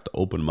actually have to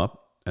open them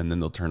up and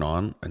then they'll turn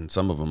on, and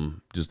some of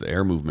them just the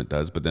air movement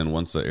does. But then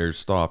once the air's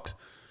stopped,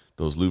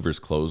 those louvers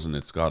close and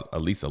it's got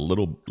at least a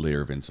little layer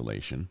of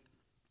insulation.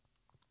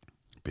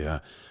 But yeah,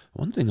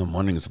 one thing I'm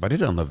wondering is if I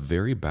did it on the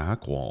very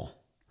back wall,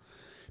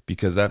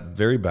 because that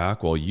very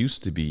back wall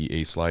used to be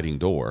a sliding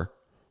door,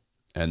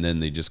 and then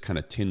they just kind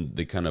of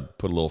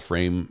put a little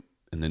frame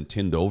and then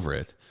tinned over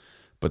it.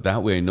 But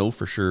that way I know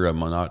for sure I'm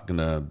not going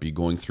to be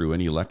going through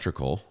any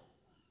electrical.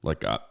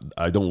 Like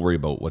I don't worry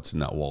about what's in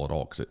that wall at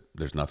all because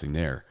there's nothing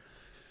there.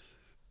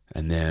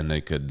 And then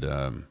I could,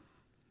 that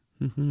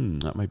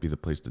might be the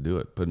place to do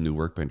it. Put a new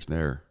workbench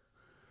there.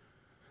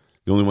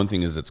 The only one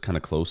thing is it's kind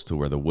of close to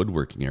where the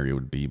woodworking area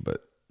would be,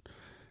 but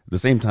at the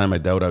same time, I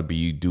doubt I'd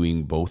be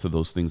doing both of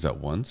those things at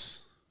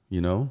once,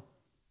 you know?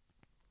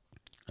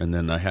 And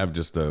then I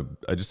just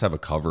have a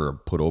cover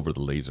put over the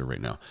laser right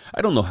now.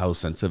 I don't know how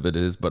sensitive it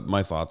is, but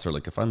my thoughts are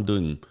like, if I'm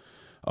doing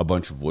a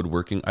bunch of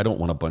woodworking, I don't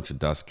want a bunch of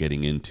dust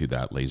getting into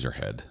that laser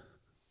head.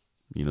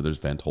 You know, there's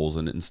vent holes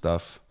in it and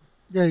stuff.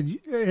 Yeah,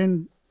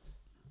 and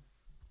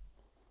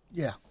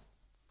yeah.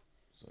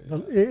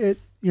 So, yeah.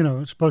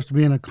 It's supposed to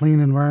be in a clean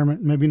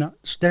environment, maybe not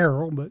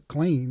sterile, but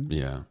clean.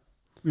 Yeah.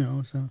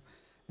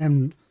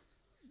 And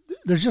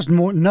there's just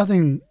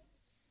nothing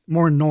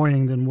more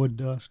annoying than wood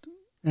dust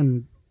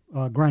and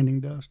grinding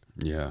dust.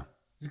 Yeah.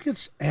 It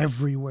gets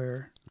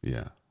everywhere.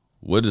 Yeah.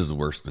 Wood is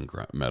worse than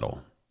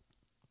metal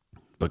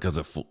because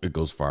it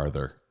goes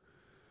farther.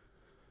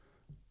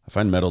 I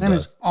find metal and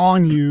dust. It's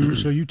on you,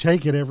 so you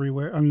take it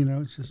everywhere.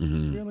 It's just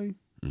really.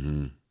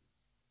 Mm-hmm.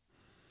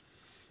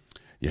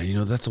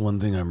 Yeah, that's the one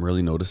thing I'm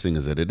really noticing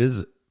is that it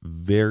is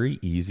very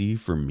easy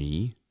for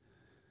me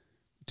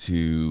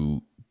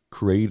to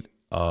create,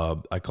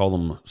 I call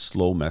them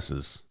slow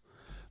messes.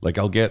 Like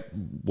I'll get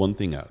one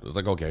thing out. It's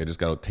like, okay, I just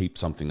got to tape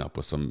something up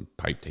with some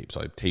pipe tape.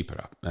 So I tape it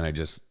up and I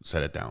just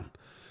set it down.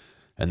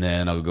 And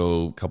then I'll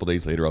go a couple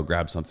days later, I'll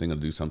grab something, I'll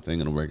do something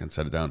and I'll work and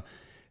set it down.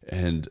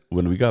 And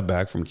when we got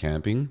back from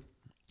camping,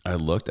 I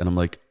looked and I'm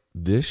like,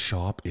 this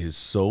shop is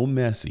so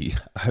messy.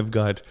 I've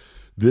got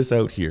this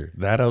out here,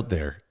 that out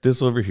there,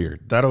 this over here,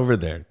 that over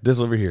there, this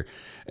over here.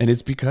 And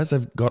it's because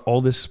I've got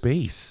all this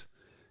space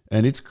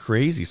and it's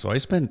crazy. So I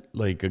spent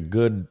like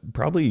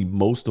probably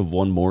most of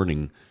one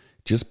morning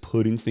just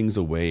putting things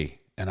away.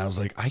 And I was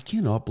like, I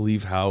cannot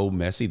believe how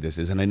messy this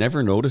is. And I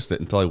never noticed it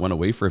until I went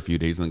away for a few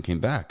days and then came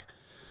back.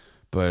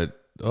 But,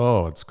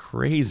 it's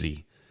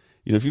crazy.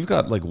 If you've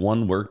got like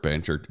one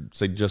workbench or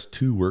say just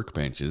two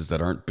workbenches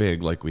that aren't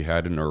big like we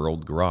had in our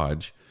old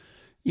garage,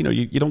 you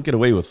don't get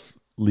away with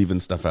leaving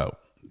stuff out.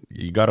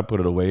 You got to put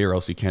it away or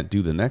else you can't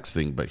do the next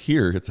thing. But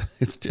here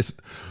it's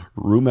just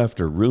room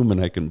after room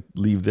and I can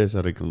leave this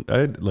out. I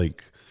had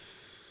like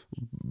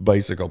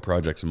bicycle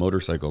projects,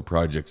 motorcycle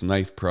projects,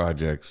 knife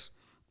projects,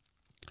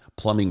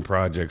 plumbing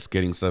projects,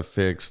 getting stuff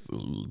fixed,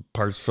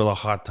 parts for the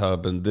hot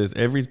tub and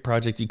every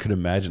project you could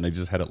imagine. I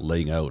just had it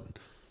laying out.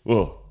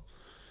 Whoa.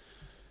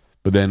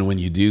 But then when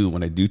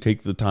I do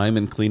take the time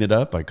and clean it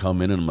up, I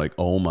come in and I'm like,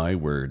 oh my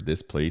word,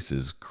 this place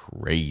is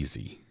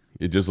crazy.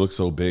 It just looks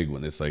so big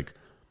when it's like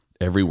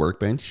every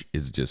workbench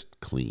is just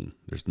clean.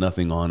 There's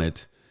nothing on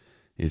it.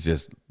 It's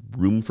just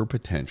room for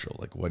potential.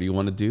 Like, what do you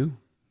want to do?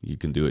 You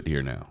can do it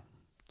here now.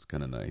 It's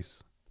kind of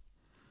nice.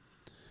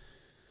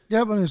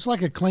 Yeah, but it's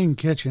like a clean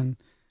kitchen.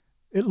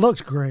 It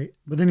looks great,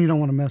 but then you don't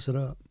want to mess it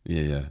up.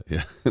 Yeah.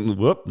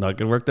 Whoop, not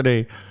going to work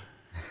today.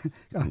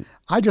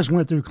 I just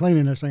went through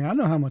cleaning this thing. I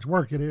know how much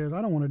work it is.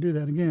 I don't want to do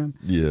that again.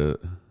 Yeah.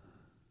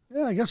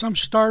 Yeah, I guess I'm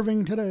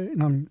starving today.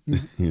 No,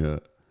 Yeah.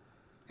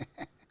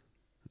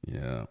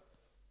 Yeah.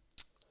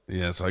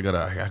 Yeah, so I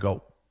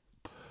got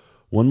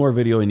one more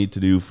video I need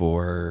to do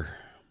for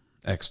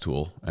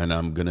X-Tool, and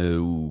I'm going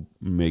to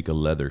make a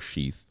leather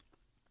sheath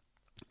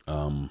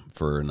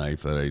for a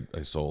knife that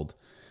I sold.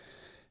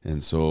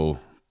 And so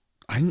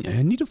I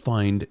need to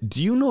find,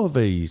 do you know of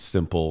a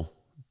simple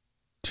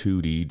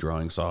 2D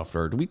drawing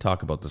software? Did we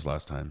talk about this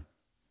last time?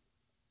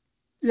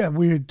 Yeah,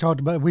 we had talked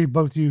about it. We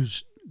both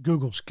used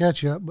Google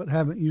SketchUp, but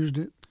haven't used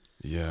it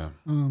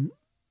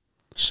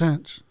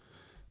since.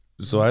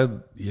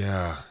 So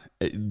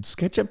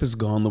SketchUp has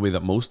gone the way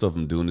that most of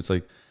them do, and it's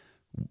like,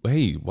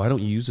 hey, why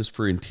don't you use this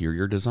for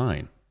interior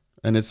design?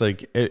 And it's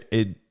like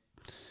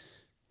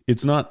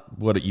it's not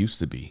what it used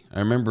to be. I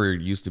remember it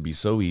used to be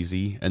so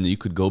easy, and you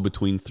could go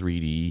between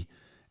 3D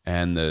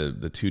and the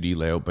 2D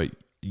layout, but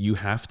you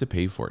have to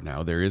pay for it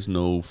now. There is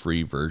no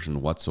free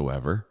version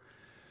whatsoever.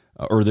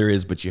 Or there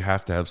is, but you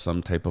have to have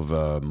some type of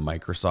a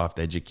Microsoft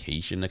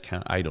education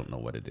account. I don't know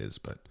what it is,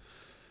 but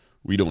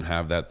we don't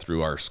have that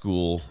through our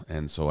school,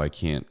 and so I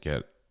can't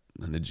get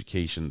an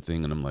education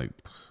thing. And I'm like,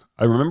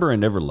 I remember I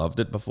never loved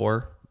it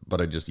before,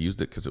 but I just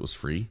used it because it was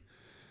free.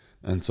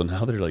 And so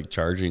now they're like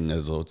charging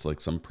as though it's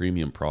like some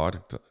premium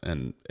product,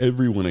 and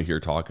everyone I hear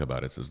talk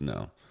about it says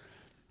no,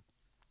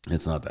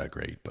 it's not that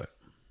great. But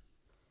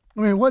I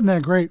mean, it wasn't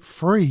that great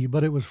free,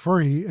 but it was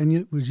free and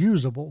it was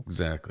usable.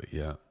 Exactly.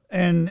 Yeah.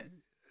 And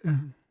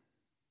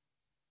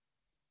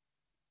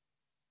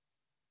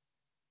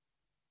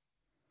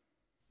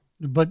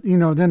but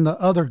then the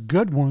other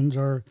good ones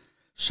are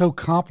so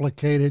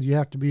complicated. You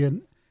have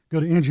to go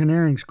to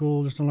engineering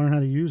school just to learn how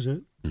to use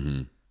it.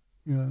 Mm-hmm.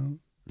 You know,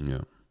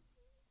 Yeah.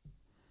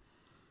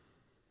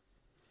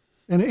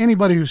 and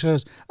anybody who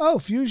says, "Oh,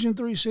 Fusion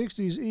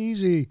 360 is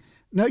easy,"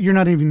 no, you're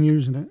not even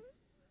using it.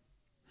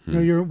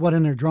 You're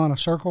in there drawing a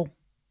circle.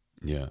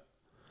 Yeah.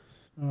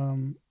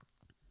 I'm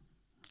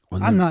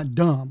not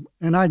dumb,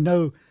 and I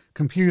know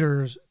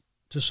computers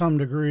to some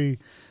degree,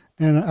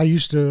 and I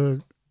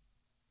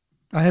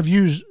have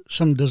used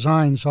some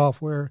design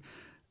software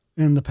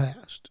in the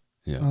past,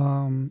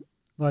 Yeah.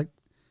 like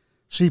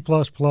C++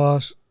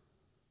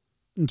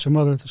 and some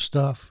other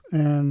stuff,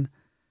 and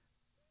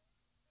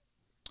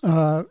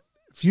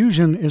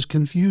Fusion is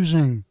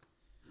confusing.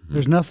 Mm-hmm.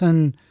 There's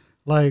nothing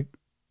like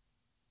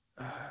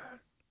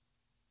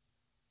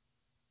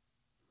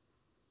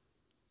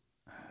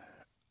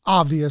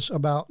obvious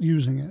about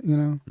using it,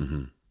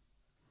 Mm-hmm.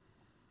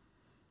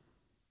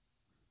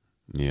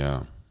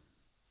 Yeah.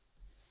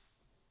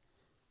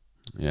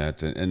 Yeah.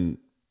 And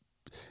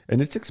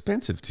it's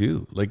expensive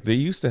too. Like they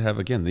used to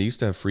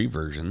have free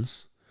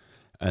versions,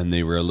 and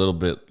they were a little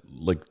bit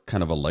like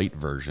kind of a light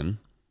version.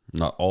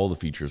 Not all the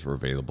features were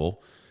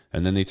available.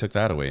 And then they took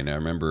that away. And I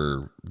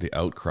remember the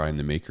outcry in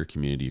the maker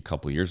community a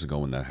couple of years ago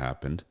when that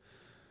happened.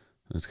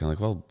 It's kind of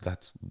like, well,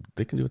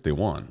 they can do what they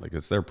want. Like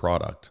it's their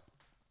product.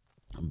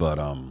 But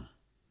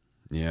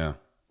yeah,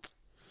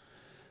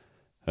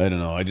 I don't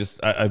know.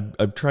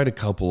 I've tried a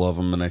couple of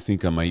them, and I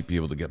think I might be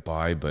able to get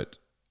by. But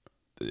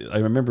I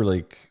remember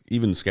like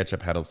even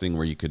SketchUp had a thing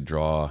where you could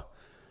draw.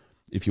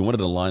 If you wanted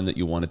a line that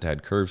you wanted to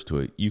add curves to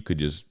it, you could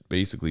just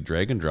basically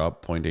drag and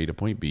drop point A to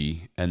point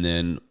B, and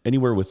then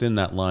anywhere within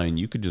that line,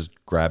 you could just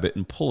grab it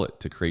and pull it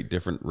to create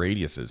different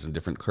radiuses and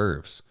different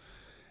curves.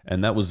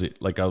 And that was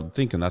it. Like I'm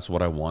thinking that's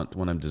what I want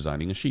when I'm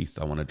designing a sheath.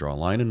 I want to draw a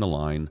line and a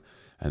line,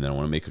 and then I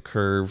want to make a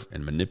curve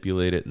and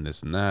manipulate it and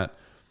this and that.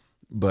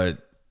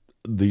 But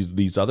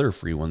these other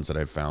free ones that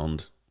I've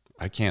found,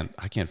 I can't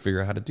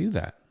figure out how to do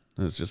that.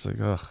 And it's just like,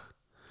 ugh.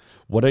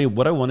 What I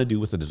want to do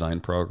with the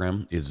design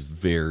program is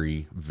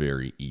very,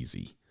 very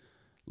easy.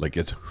 Like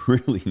it's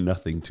really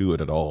nothing to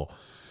it at all.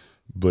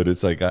 But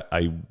it's like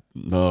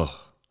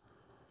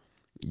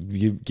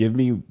you give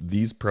me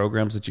these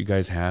programs that you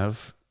guys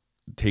have,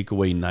 take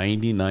away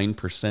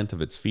 99%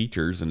 of its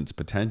features and its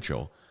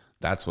potential.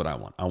 That's what I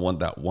want. I want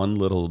that one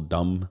little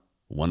dumb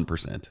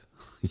 1%,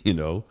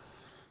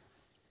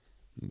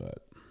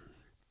 But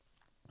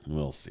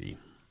we'll see.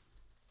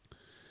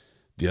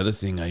 The other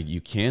thing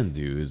you can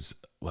do is,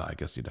 well, I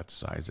guess you'd have to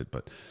size it,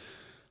 but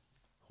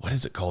what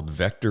is it called?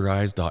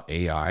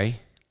 Vectorize.ai.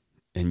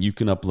 And you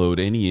can upload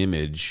any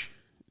image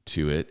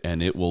to it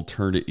and it will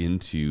turn it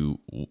into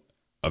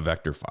a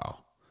vector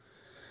file.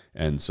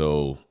 And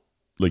so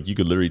like you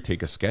could literally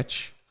take a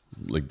sketch,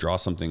 like draw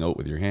something out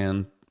with your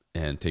hand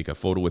and take a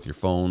photo with your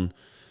phone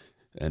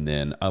and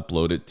then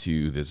upload it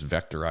to this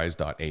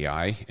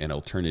vectorize.ai and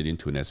it'll turn it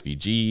into an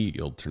SVG.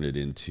 It'll turn it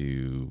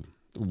into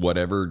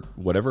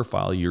whatever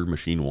file your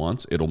machine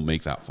wants. It'll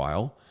make that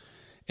file.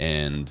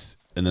 And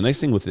the nice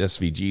thing with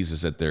SVGs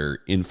is that they're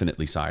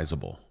infinitely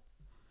sizable.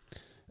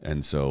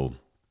 And so,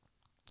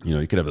 you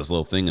could have this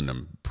little thing and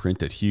then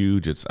print it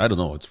huge. I don't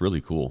know, it's really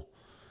cool.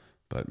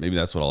 But maybe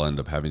that's what I'll end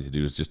up having to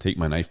do is just take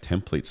my knife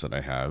templates that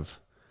I have,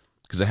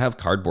 because I have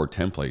cardboard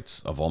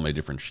templates of all my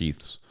different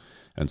sheaths.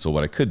 And so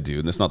what I could do,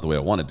 and that's not the way I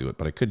want to do it,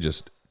 but I could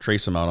just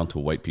trace them out onto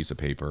a white piece of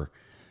paper,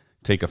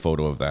 take a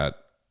photo of that,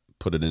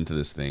 put it into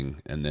this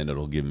thing, and then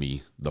it'll give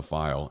me the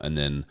file. And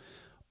then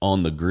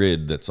on the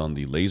grid that's on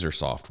the laser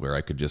software,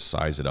 I could just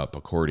size it up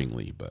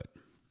accordingly. But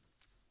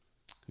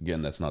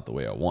again, that's not the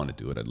way I want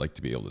to do it. I'd like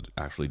to be able to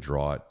actually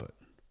draw it, but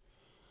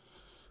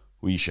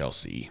we shall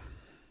see.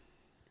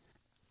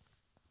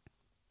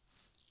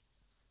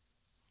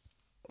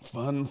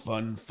 Fun.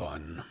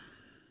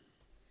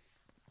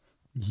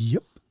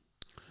 Yep.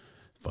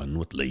 Fun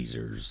with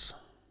lasers.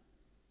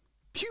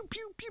 Pew,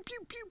 pew, pew, pew,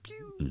 pew,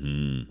 pew.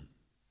 Mm-hmm.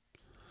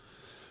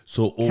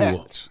 So,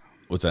 cats.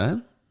 What's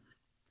that?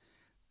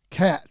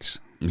 Cats.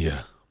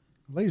 Yeah.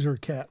 Laser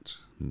cats.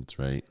 That's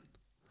right.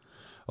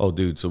 Oh,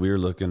 dude. So we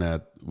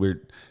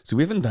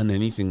haven't done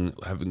anything,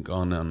 haven't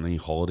gone on any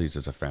holidays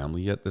as a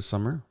family yet this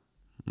summer.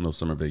 No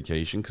summer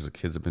vacation because the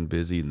kids have been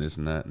busy and this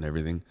and that and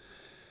everything.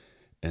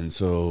 And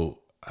so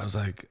I was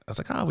like,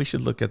 we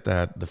should look at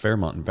the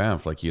Fairmont in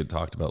Banff like you had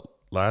talked about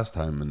last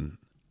time. And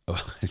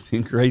I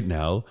think right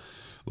now,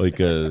 like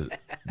the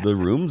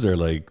rooms are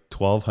like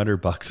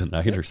 $1,200 a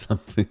night or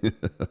something.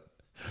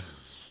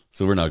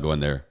 So we're not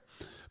going there.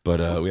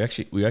 But we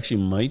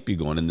actually might be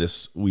going in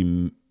this.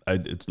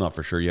 It's not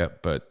for sure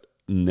yet, but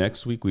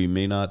next week we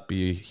may not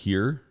be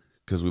here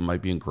because we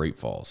might be in Great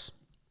Falls.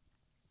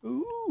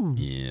 Ooh.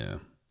 Yeah.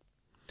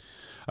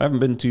 I haven't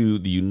been to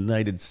the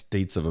United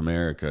States of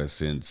America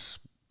since,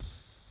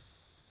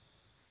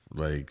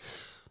 like,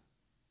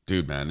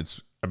 dude, man,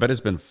 I bet it's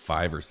been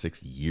 5 or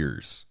 6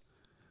 years.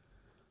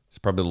 It's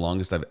probably the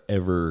longest I've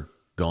ever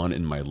gone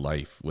in my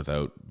life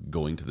without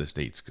going to the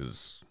States,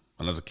 because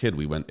when I was a kid,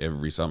 we went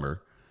every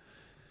summer.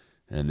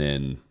 And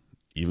then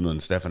even when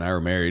Steph and I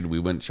were married, we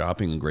went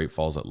shopping in Great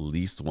Falls at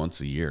least once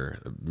a year,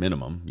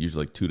 minimum,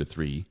 usually like 2 to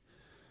 3.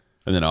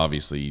 And then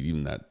obviously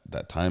even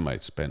that time I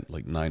spent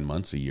like 9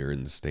 months a year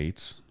in the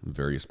States, in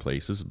various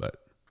places. But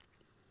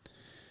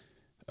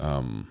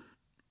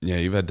yeah,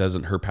 Eva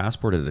doesn't, her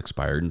passport had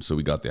expired. And so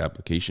we got the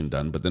application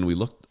done. But then we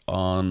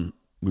were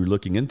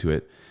looking into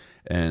it,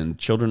 and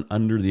children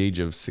under the age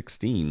of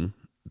 16,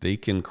 they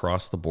can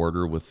cross the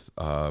border with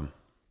a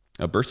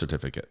birth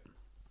certificate.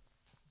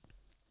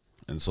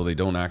 And so they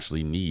don't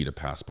actually need a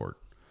passport.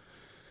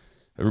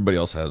 Everybody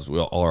else has,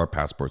 well, all our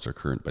passports are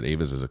current, but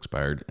Ava's is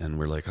expired. And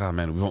we're like, oh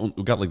man,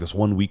 we've got like this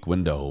 1 week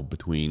window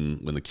between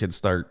when the kids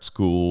start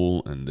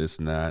school and this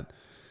and that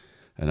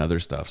and other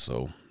stuff.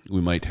 So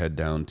we might head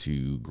down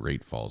to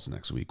Great Falls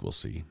next week. We'll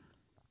see.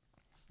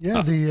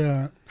 Yeah,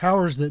 the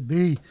powers that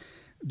be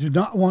do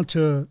not want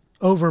to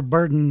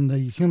overburden the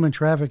human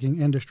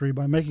trafficking industry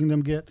by making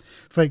them get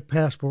fake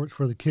passports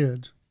for the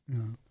kids. You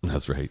know.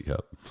 That's right.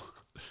 Yep.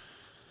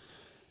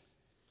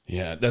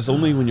 Yeah, that's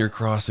only when you're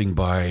crossing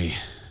by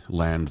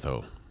land,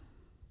 though.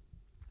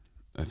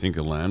 I think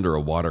a land or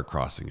a water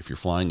crossing. If you're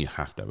flying, you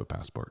have to have a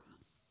passport.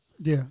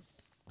 Yeah.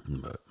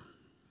 But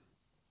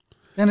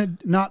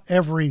not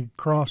every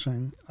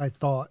crossing, I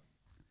thought.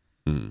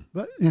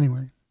 But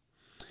anyway.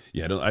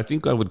 Yeah, I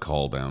think I would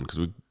call down, because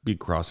we'd be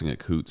crossing at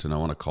Coots, and I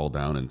want to call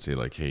down and say,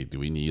 like, hey, do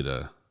we need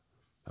a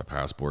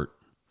passport?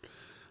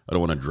 I don't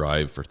want to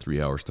drive for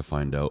 3 hours to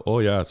find out, oh,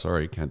 yeah,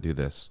 sorry, can't do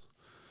this.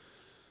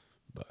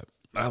 But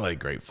I like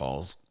Great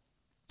Falls.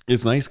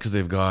 It's nice because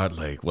they've got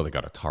they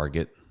got a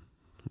Target.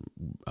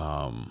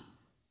 Oh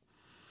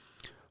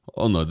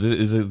no,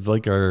 it's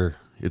like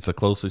it's the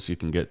closest you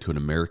can get to an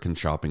American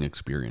shopping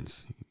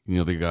experience. You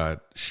know, they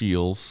got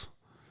Scheels.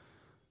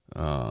 They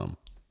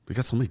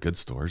got so many good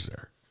stores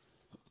there.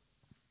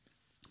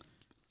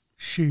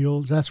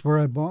 Shields. That's where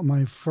I bought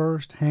my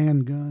first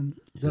handgun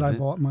that I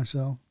bought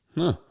myself.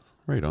 Huh,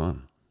 right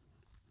on.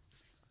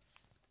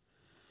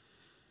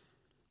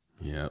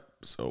 Yep.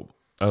 So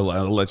I'll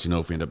let you know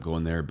if we end up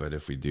going there, but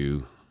if we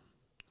do,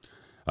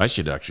 I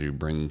should actually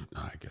bring,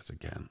 I guess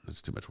again, it's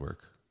too much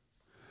work.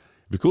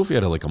 It'd be cool if you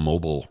had a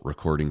mobile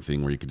recording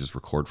thing where you could just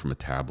record from a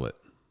tablet.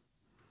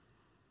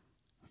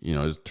 You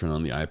know, just turn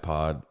on the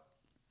iPod,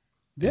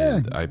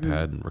 and the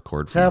iPad, and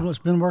record from tablet's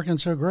been working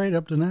so great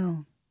up to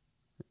now.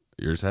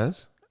 Yours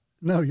has?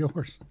 No,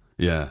 yours.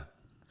 Yeah.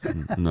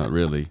 Not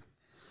really.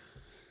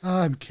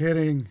 I'm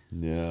kidding.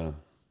 Yeah.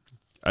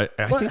 I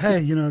think hey,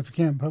 you know, if you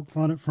can't poke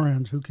fun at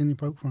friends, who can you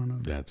poke fun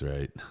of? That's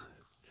right.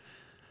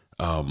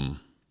 I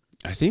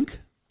think,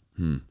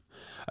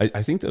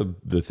 I think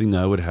the thing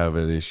I would have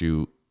an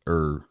issue,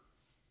 or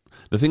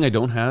the thing I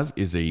don't have,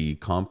 is a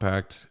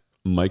compact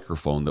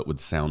microphone that would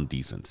sound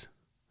decent.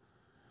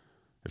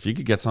 If you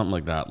could get something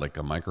like that, like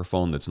a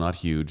microphone that's not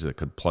huge that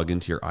could plug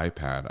into your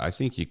iPad, I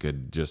think you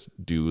could just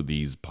do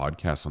these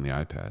podcasts on the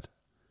iPad.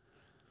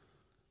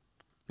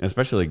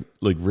 Especially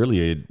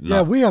really.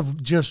 Yeah, we have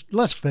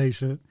let's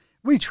face it,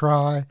 we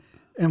try,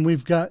 and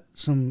we've got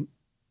some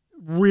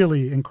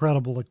really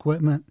incredible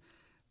equipment,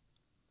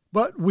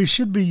 but we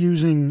should be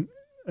using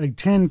a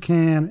tin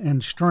can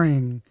and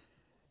string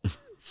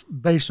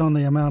based on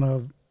the amount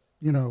of,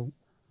 you know,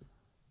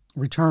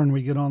 return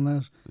we get on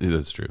this. Yeah,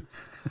 that's true.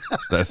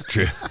 That's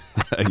true.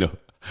 I know.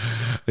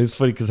 It's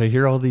funny because I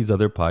hear all these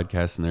other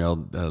podcasts and they're all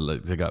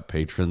they got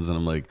patrons, and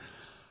I'm like,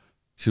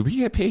 should we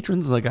get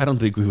patrons? Like, I don't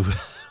think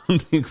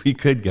we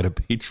could get a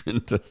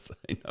patron to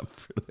sign up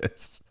for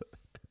this.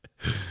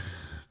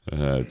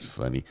 It's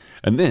funny.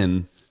 And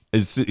then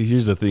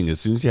here's the thing: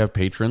 as soon as you have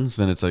patrons,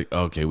 then it's like,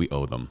 okay, we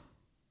owe them,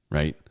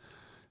 right?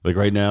 Like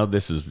right now,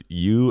 this is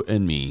you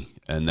and me,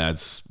 and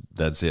that's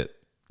it.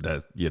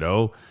 That, you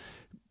know,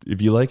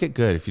 if you like it,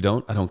 good. If you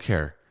don't, I don't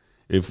care.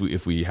 If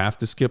we have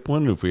to skip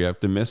one, if we have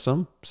to miss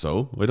some,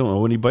 so we don't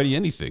owe anybody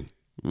anything.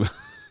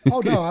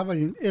 Oh no, I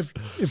mean,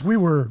 if we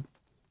were,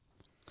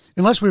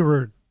 unless we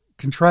were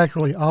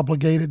contractually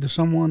obligated to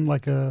someone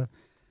like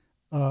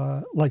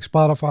like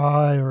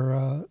Spotify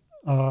or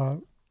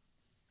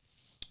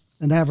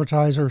an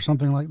advertiser or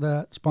something like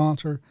that,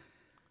 sponsor,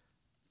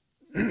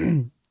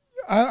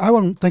 I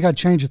wouldn't think I'd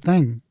change a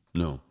thing.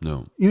 No. You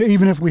know,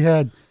 even if we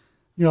had,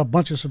 you know, a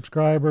bunch of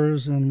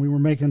subscribers and we were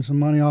making some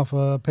money off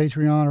of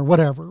Patreon or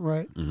whatever,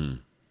 right? Mm-hmm.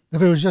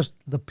 If it was just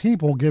the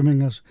people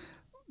giving us,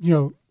 you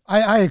know,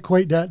 I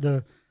equate that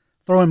to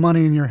throwing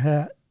money in your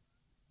hat,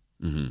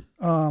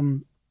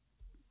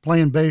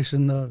 playing bass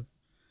in the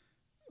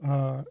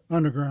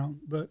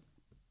underground. But,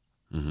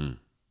 you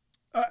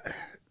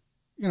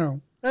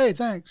know, hey,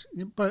 thanks.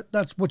 But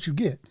that's what you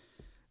get.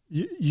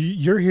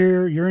 You're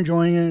here, you're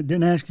enjoying it,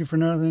 didn't ask you for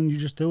nothing, you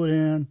just threw it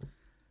in,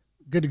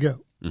 good to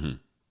go.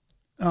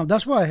 Mm-hmm.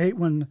 That's why I hate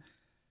when,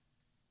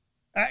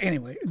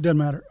 anyway, it doesn't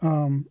matter.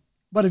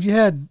 But if you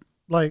had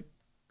like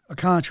a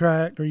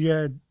contract or you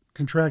had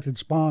contracted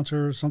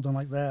sponsors, something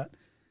like that,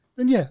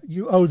 then yeah,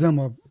 you owe them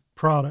a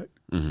product.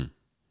 Mm-hmm.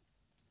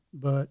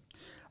 But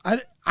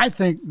I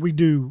think we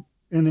do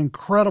an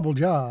incredible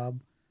job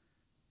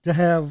to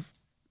have,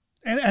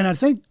 and I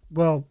think,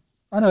 well,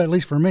 I know at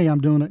least for me, I'm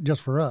doing it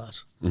just for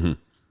us. Mm-hmm.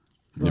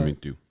 Yeah, me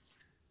too.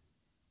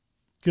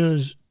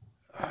 Because,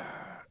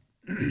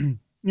 I'm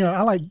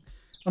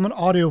an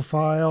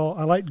audiophile.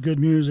 I like good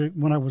music.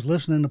 When I was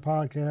listening to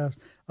podcasts,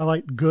 I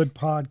like good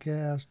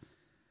podcasts.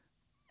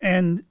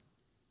 And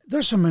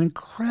there's some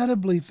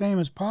incredibly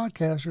famous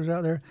podcasters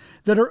out there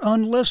that are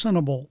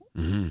unlistenable.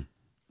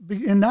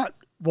 Mm-hmm. And not,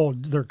 well,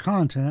 their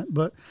content,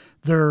 but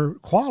their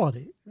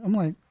quality. I'm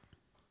like,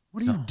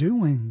 what are you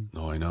doing?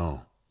 No, I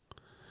know.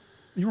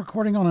 You're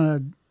recording on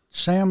a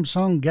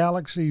Samsung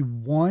Galaxy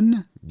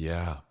 1?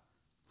 Yeah.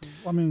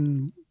 I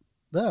mean,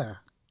 bleh.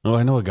 No,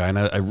 I know a guy, and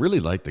I really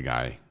like the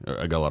guy.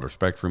 I got a lot of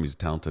respect for him. He's a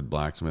talented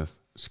blacksmith.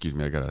 Excuse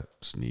me, I got to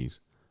sneeze.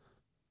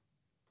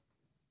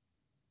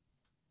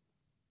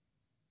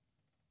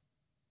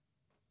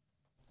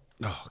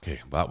 Oh, okay.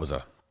 Well, that was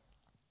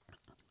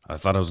I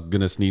thought I was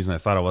going to sneeze, and I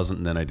thought I wasn't,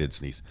 and then I did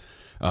sneeze.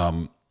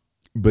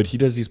 But he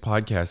does these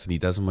podcasts, and he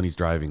does them when he's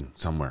driving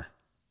somewhere.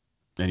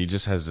 And he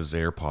just has his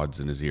AirPods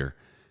in his ear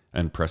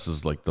and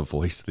presses like the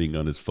voice thing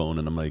on his phone.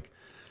 And I'm like,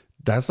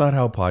 that's not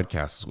how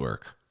podcasts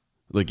work.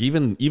 Like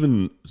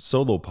even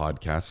solo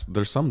podcasts,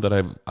 there's some that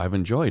I've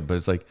enjoyed, but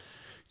it's like,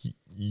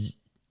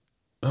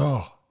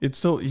 it's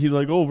so, he's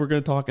like, oh, we're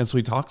going to talk. And so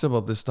he talks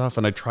about this stuff,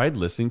 and I tried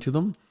listening to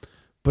them,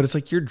 but it's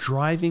like you're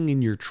driving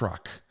in your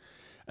truck.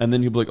 And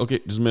then he'll be like, okay,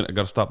 just a minute. I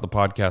got to stop the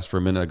podcast for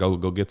a minute. I go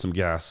get some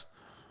gas.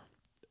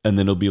 And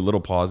then it'll be a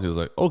little pause. And he's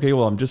like, okay,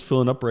 well, I'm just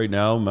filling up right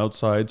now. I'm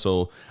outside.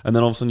 So, and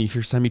then all of a sudden you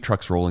hear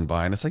semi-trucks rolling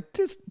by. And it's like,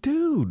 this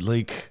dude,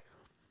 like,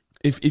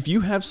 if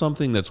you have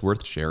something that's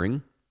worth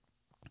sharing,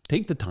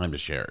 take the time to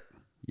share it.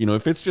 You know,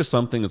 if it's just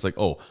something that's like,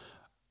 oh,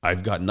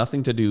 I've got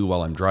nothing to do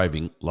while I'm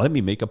driving, let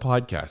me make a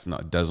podcast. No,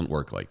 it doesn't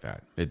work like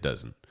that. It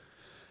doesn't.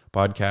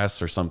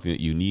 Podcasts are something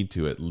that you need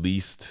to at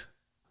least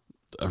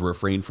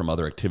refrain from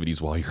other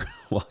activities while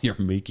you're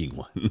making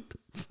one.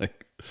 It's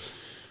like,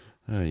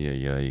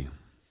 yeah.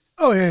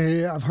 Oh,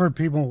 yeah. I've heard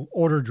people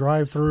order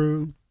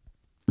drive-through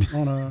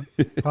on a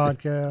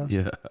podcast.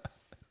 Yeah.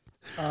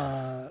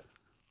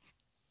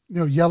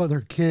 Yell at their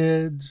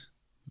kids.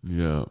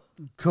 Yeah.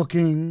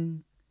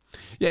 Cooking.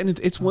 Yeah, and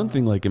it's one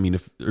thing, like, I mean,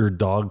 if your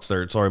dogs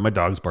start, sorry, my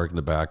dog's barking in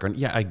the background.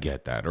 Yeah, I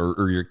get that.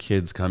 Or your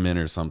kids come in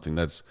or something.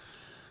 That's,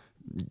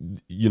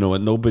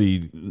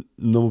 and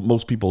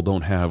most people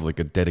don't have like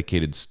a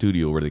dedicated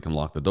studio where they can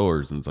lock the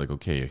doors. And it's like,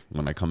 okay,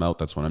 when I come out,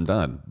 that's when I'm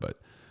done. But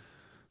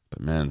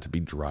man, to be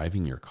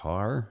driving your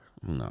car,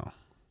 no.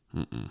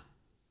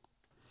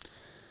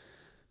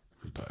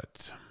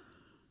 But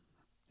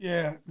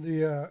yeah,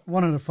 the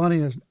one of the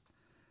funniest,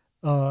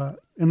 and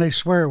they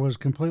swear it was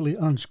completely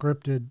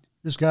unscripted.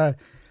 This guy,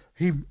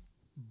 he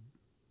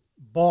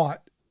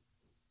bought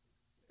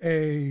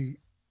a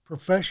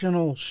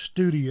professional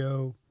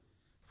studio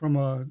from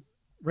a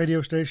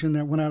radio station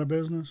that went out of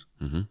business,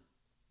 and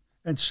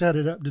set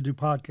it up to do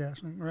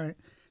podcasting. Right,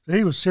 so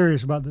he was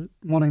serious about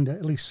wanting to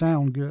at least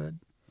sound good,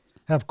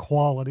 have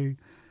quality,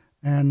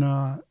 and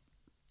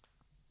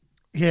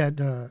he had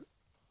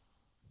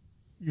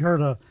you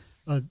heard a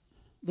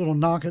little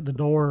knock at the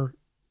door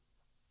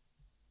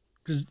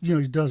because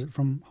he does it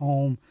from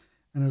home,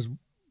 and his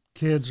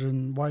kids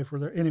and wife were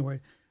there. Anyway,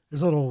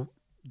 his little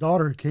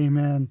daughter came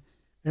in,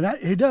 and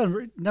he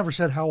never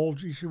said how old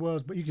she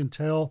was, but you can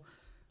tell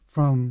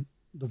from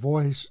the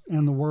voice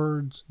and the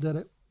words that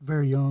it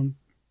very young.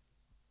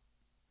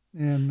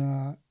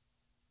 And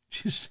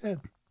she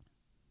said,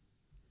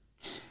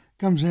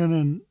 comes in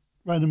and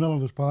right in the middle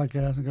of his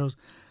podcast and goes,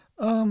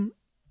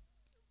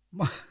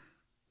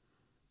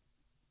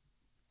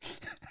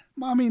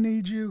 Mommy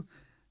needs you.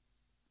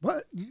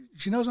 What?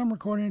 She knows I'm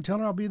recording, and tell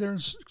her I'll be there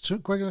as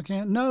quick as I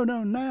can. No,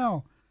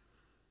 now.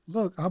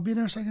 Look, I'll be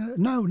there in a second.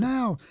 No,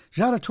 now.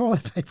 She's out of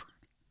toilet paper.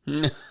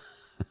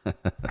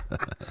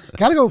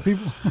 Gotta go,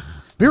 people.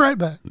 Be right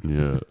back.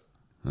 Yeah,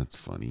 that's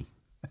funny.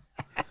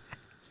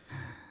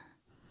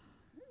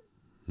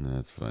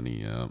 That's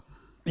funny, yeah.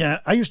 Yeah,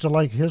 I used to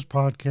like his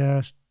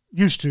podcast.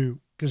 Used to,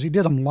 because he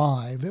did them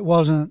live. It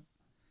wasn't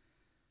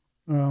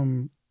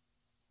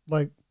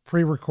like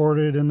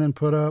pre-recorded and then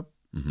put up.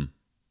 Mm-hmm.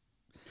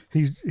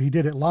 He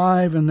did it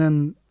live, and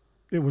then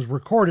it was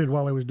recorded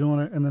while he was doing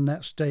it, and then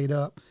that stayed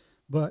up.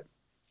 But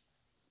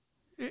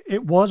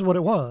it was what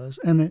it was,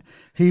 and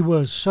he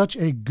was such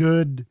a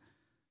good,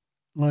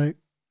 like,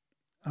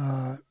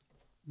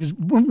 because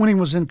when he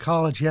was in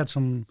college, he had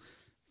some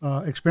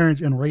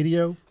experience in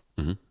radio,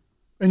 and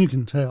you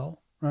can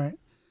tell, right?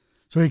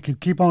 So he could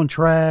keep on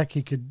track.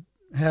 He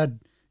had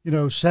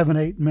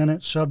 7-8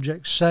 minute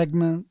subject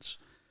segments.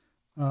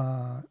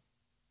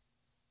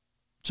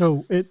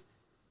 So it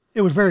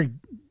was very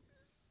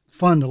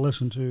fun to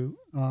listen to.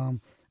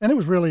 And it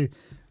was really,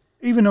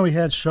 even though he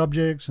had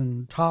subjects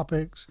and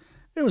topics,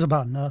 it was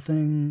about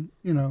nothing,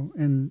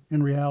 in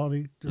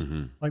reality, just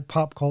like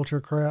pop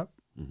culture crap.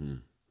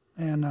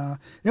 And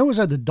it was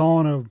at the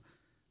dawn of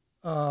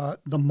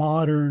the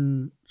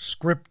modern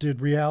scripted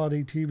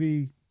reality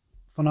TV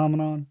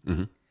phenomenon.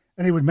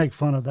 And he would make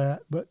fun of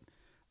that. But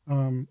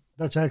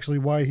That's actually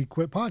why he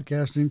quit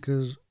podcasting,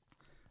 because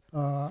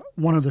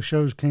one of the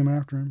shows came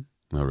after him.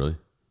 Oh, really?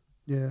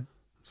 Yeah.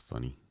 It's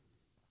funny.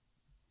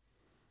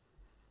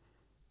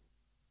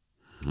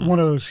 One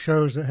of those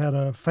shows that had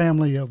a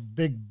family of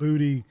big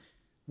booty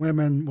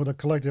women with a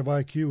collective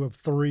IQ of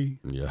 3.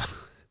 Yeah.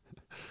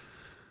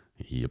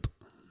 Yep.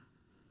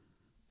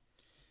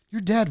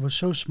 Your dad was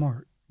so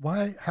smart.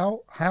 Why?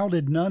 How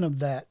did none of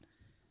that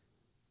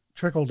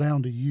trickle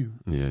down to you?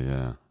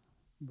 Yeah.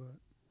 But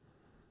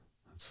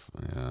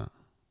Yeah.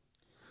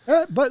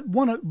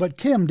 But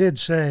Kim did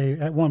say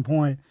at one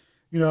point,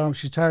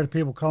 she's tired of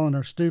people calling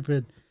her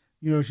stupid.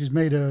 She's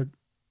made a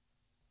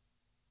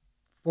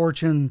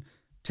fortune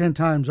 10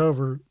 times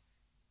over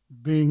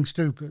being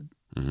stupid.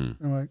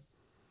 Mm-hmm. I'm like,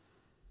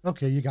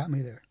 okay, you got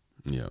me there.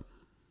 Yeah.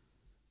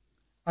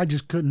 I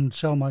just couldn't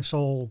sell my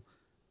soul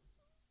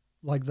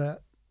like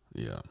that.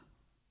 Yeah.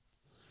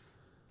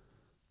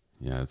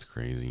 Yeah, it's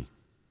crazy.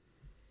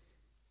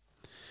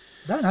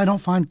 That and I don't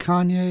find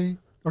Kanye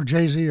or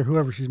Jay-Z or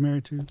whoever she's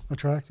married to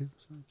attractive.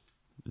 So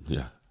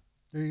Yeah.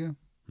 there you go.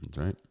 That's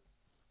right.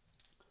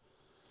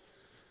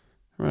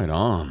 Right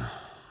on.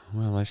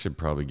 Well, I should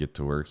probably get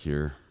to work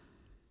here.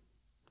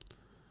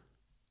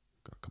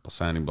 Got a couple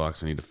sounding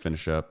blocks I need to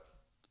finish up.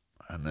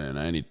 And then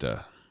I need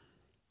to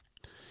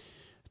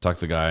talk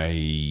to the guy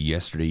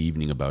yesterday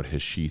evening about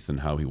his sheath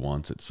and how he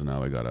wants it. So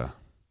now I got to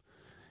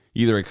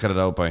either I cut it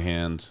out by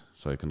hand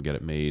so I can get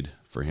it made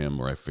for him,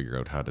 or I figure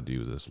out how to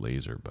do this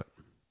laser. But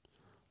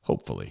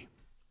hopefully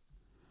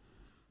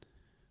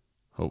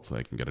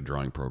I can get a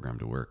drawing program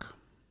to work.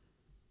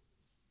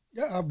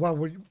 Yeah, while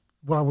we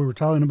were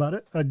talking about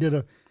it, I did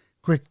a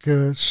quick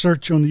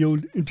search on the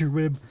old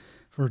interweb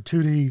for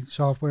 2D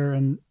software,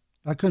 and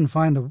I couldn't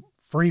find a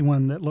free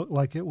one that looked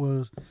like it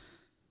was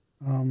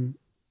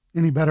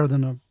any better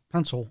than a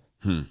pencil.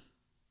 Yeah.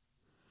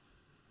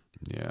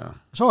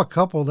 I saw a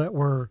couple that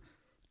were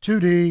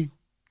 2D,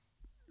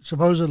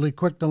 supposedly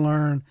quick to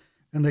learn,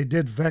 and they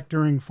did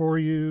vectoring for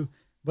you,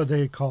 but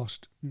they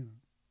cost.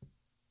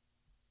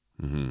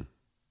 Mm-hmm.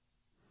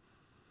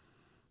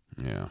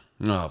 Yeah.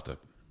 I'll have to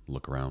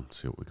look around,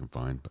 see what we can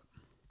find. But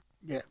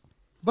yeah.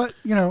 But,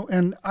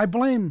 and I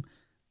blame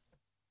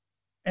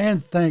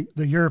and thank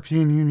the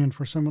European Union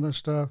for some of this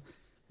stuff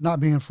not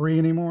being free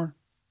anymore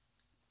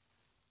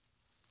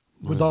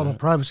with all the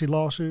privacy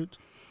lawsuits.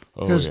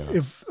 Because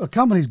if a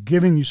company's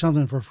giving you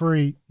something for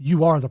free,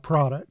 you are the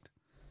product.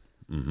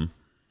 Mm-hmm.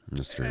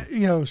 That's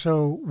true.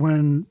 So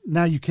when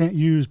now you can't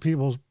use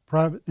people's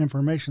private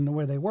information the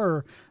way they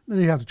were, then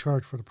you have to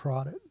charge for the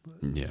product.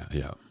 But,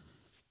 Yeah.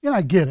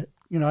 I get it.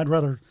 I'd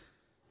rather,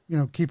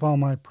 keep all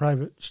my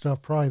private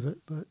stuff private.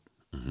 But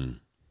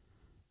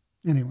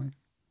anyway.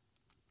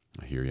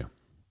 I hear you.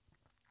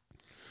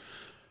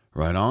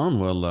 Right on.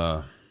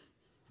 Well,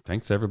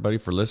 thanks everybody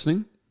for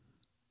listening.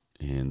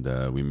 And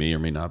we may or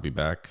may not be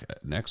back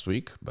next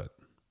week, but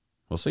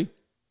we'll see.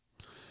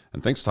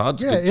 And thanks,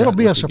 Todd. Yeah, it'll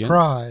be a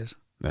surprise.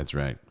 That's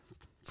right.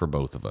 For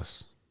both of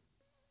us.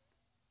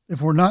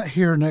 If we're not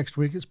here next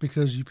week, it's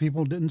because you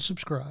people didn't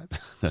subscribe.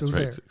 That's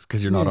right. It's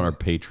because you're not on our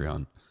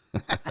Patreon.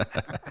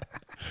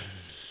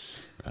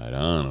 Right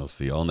on. I'll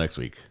see you all next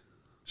week.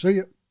 See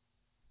ya.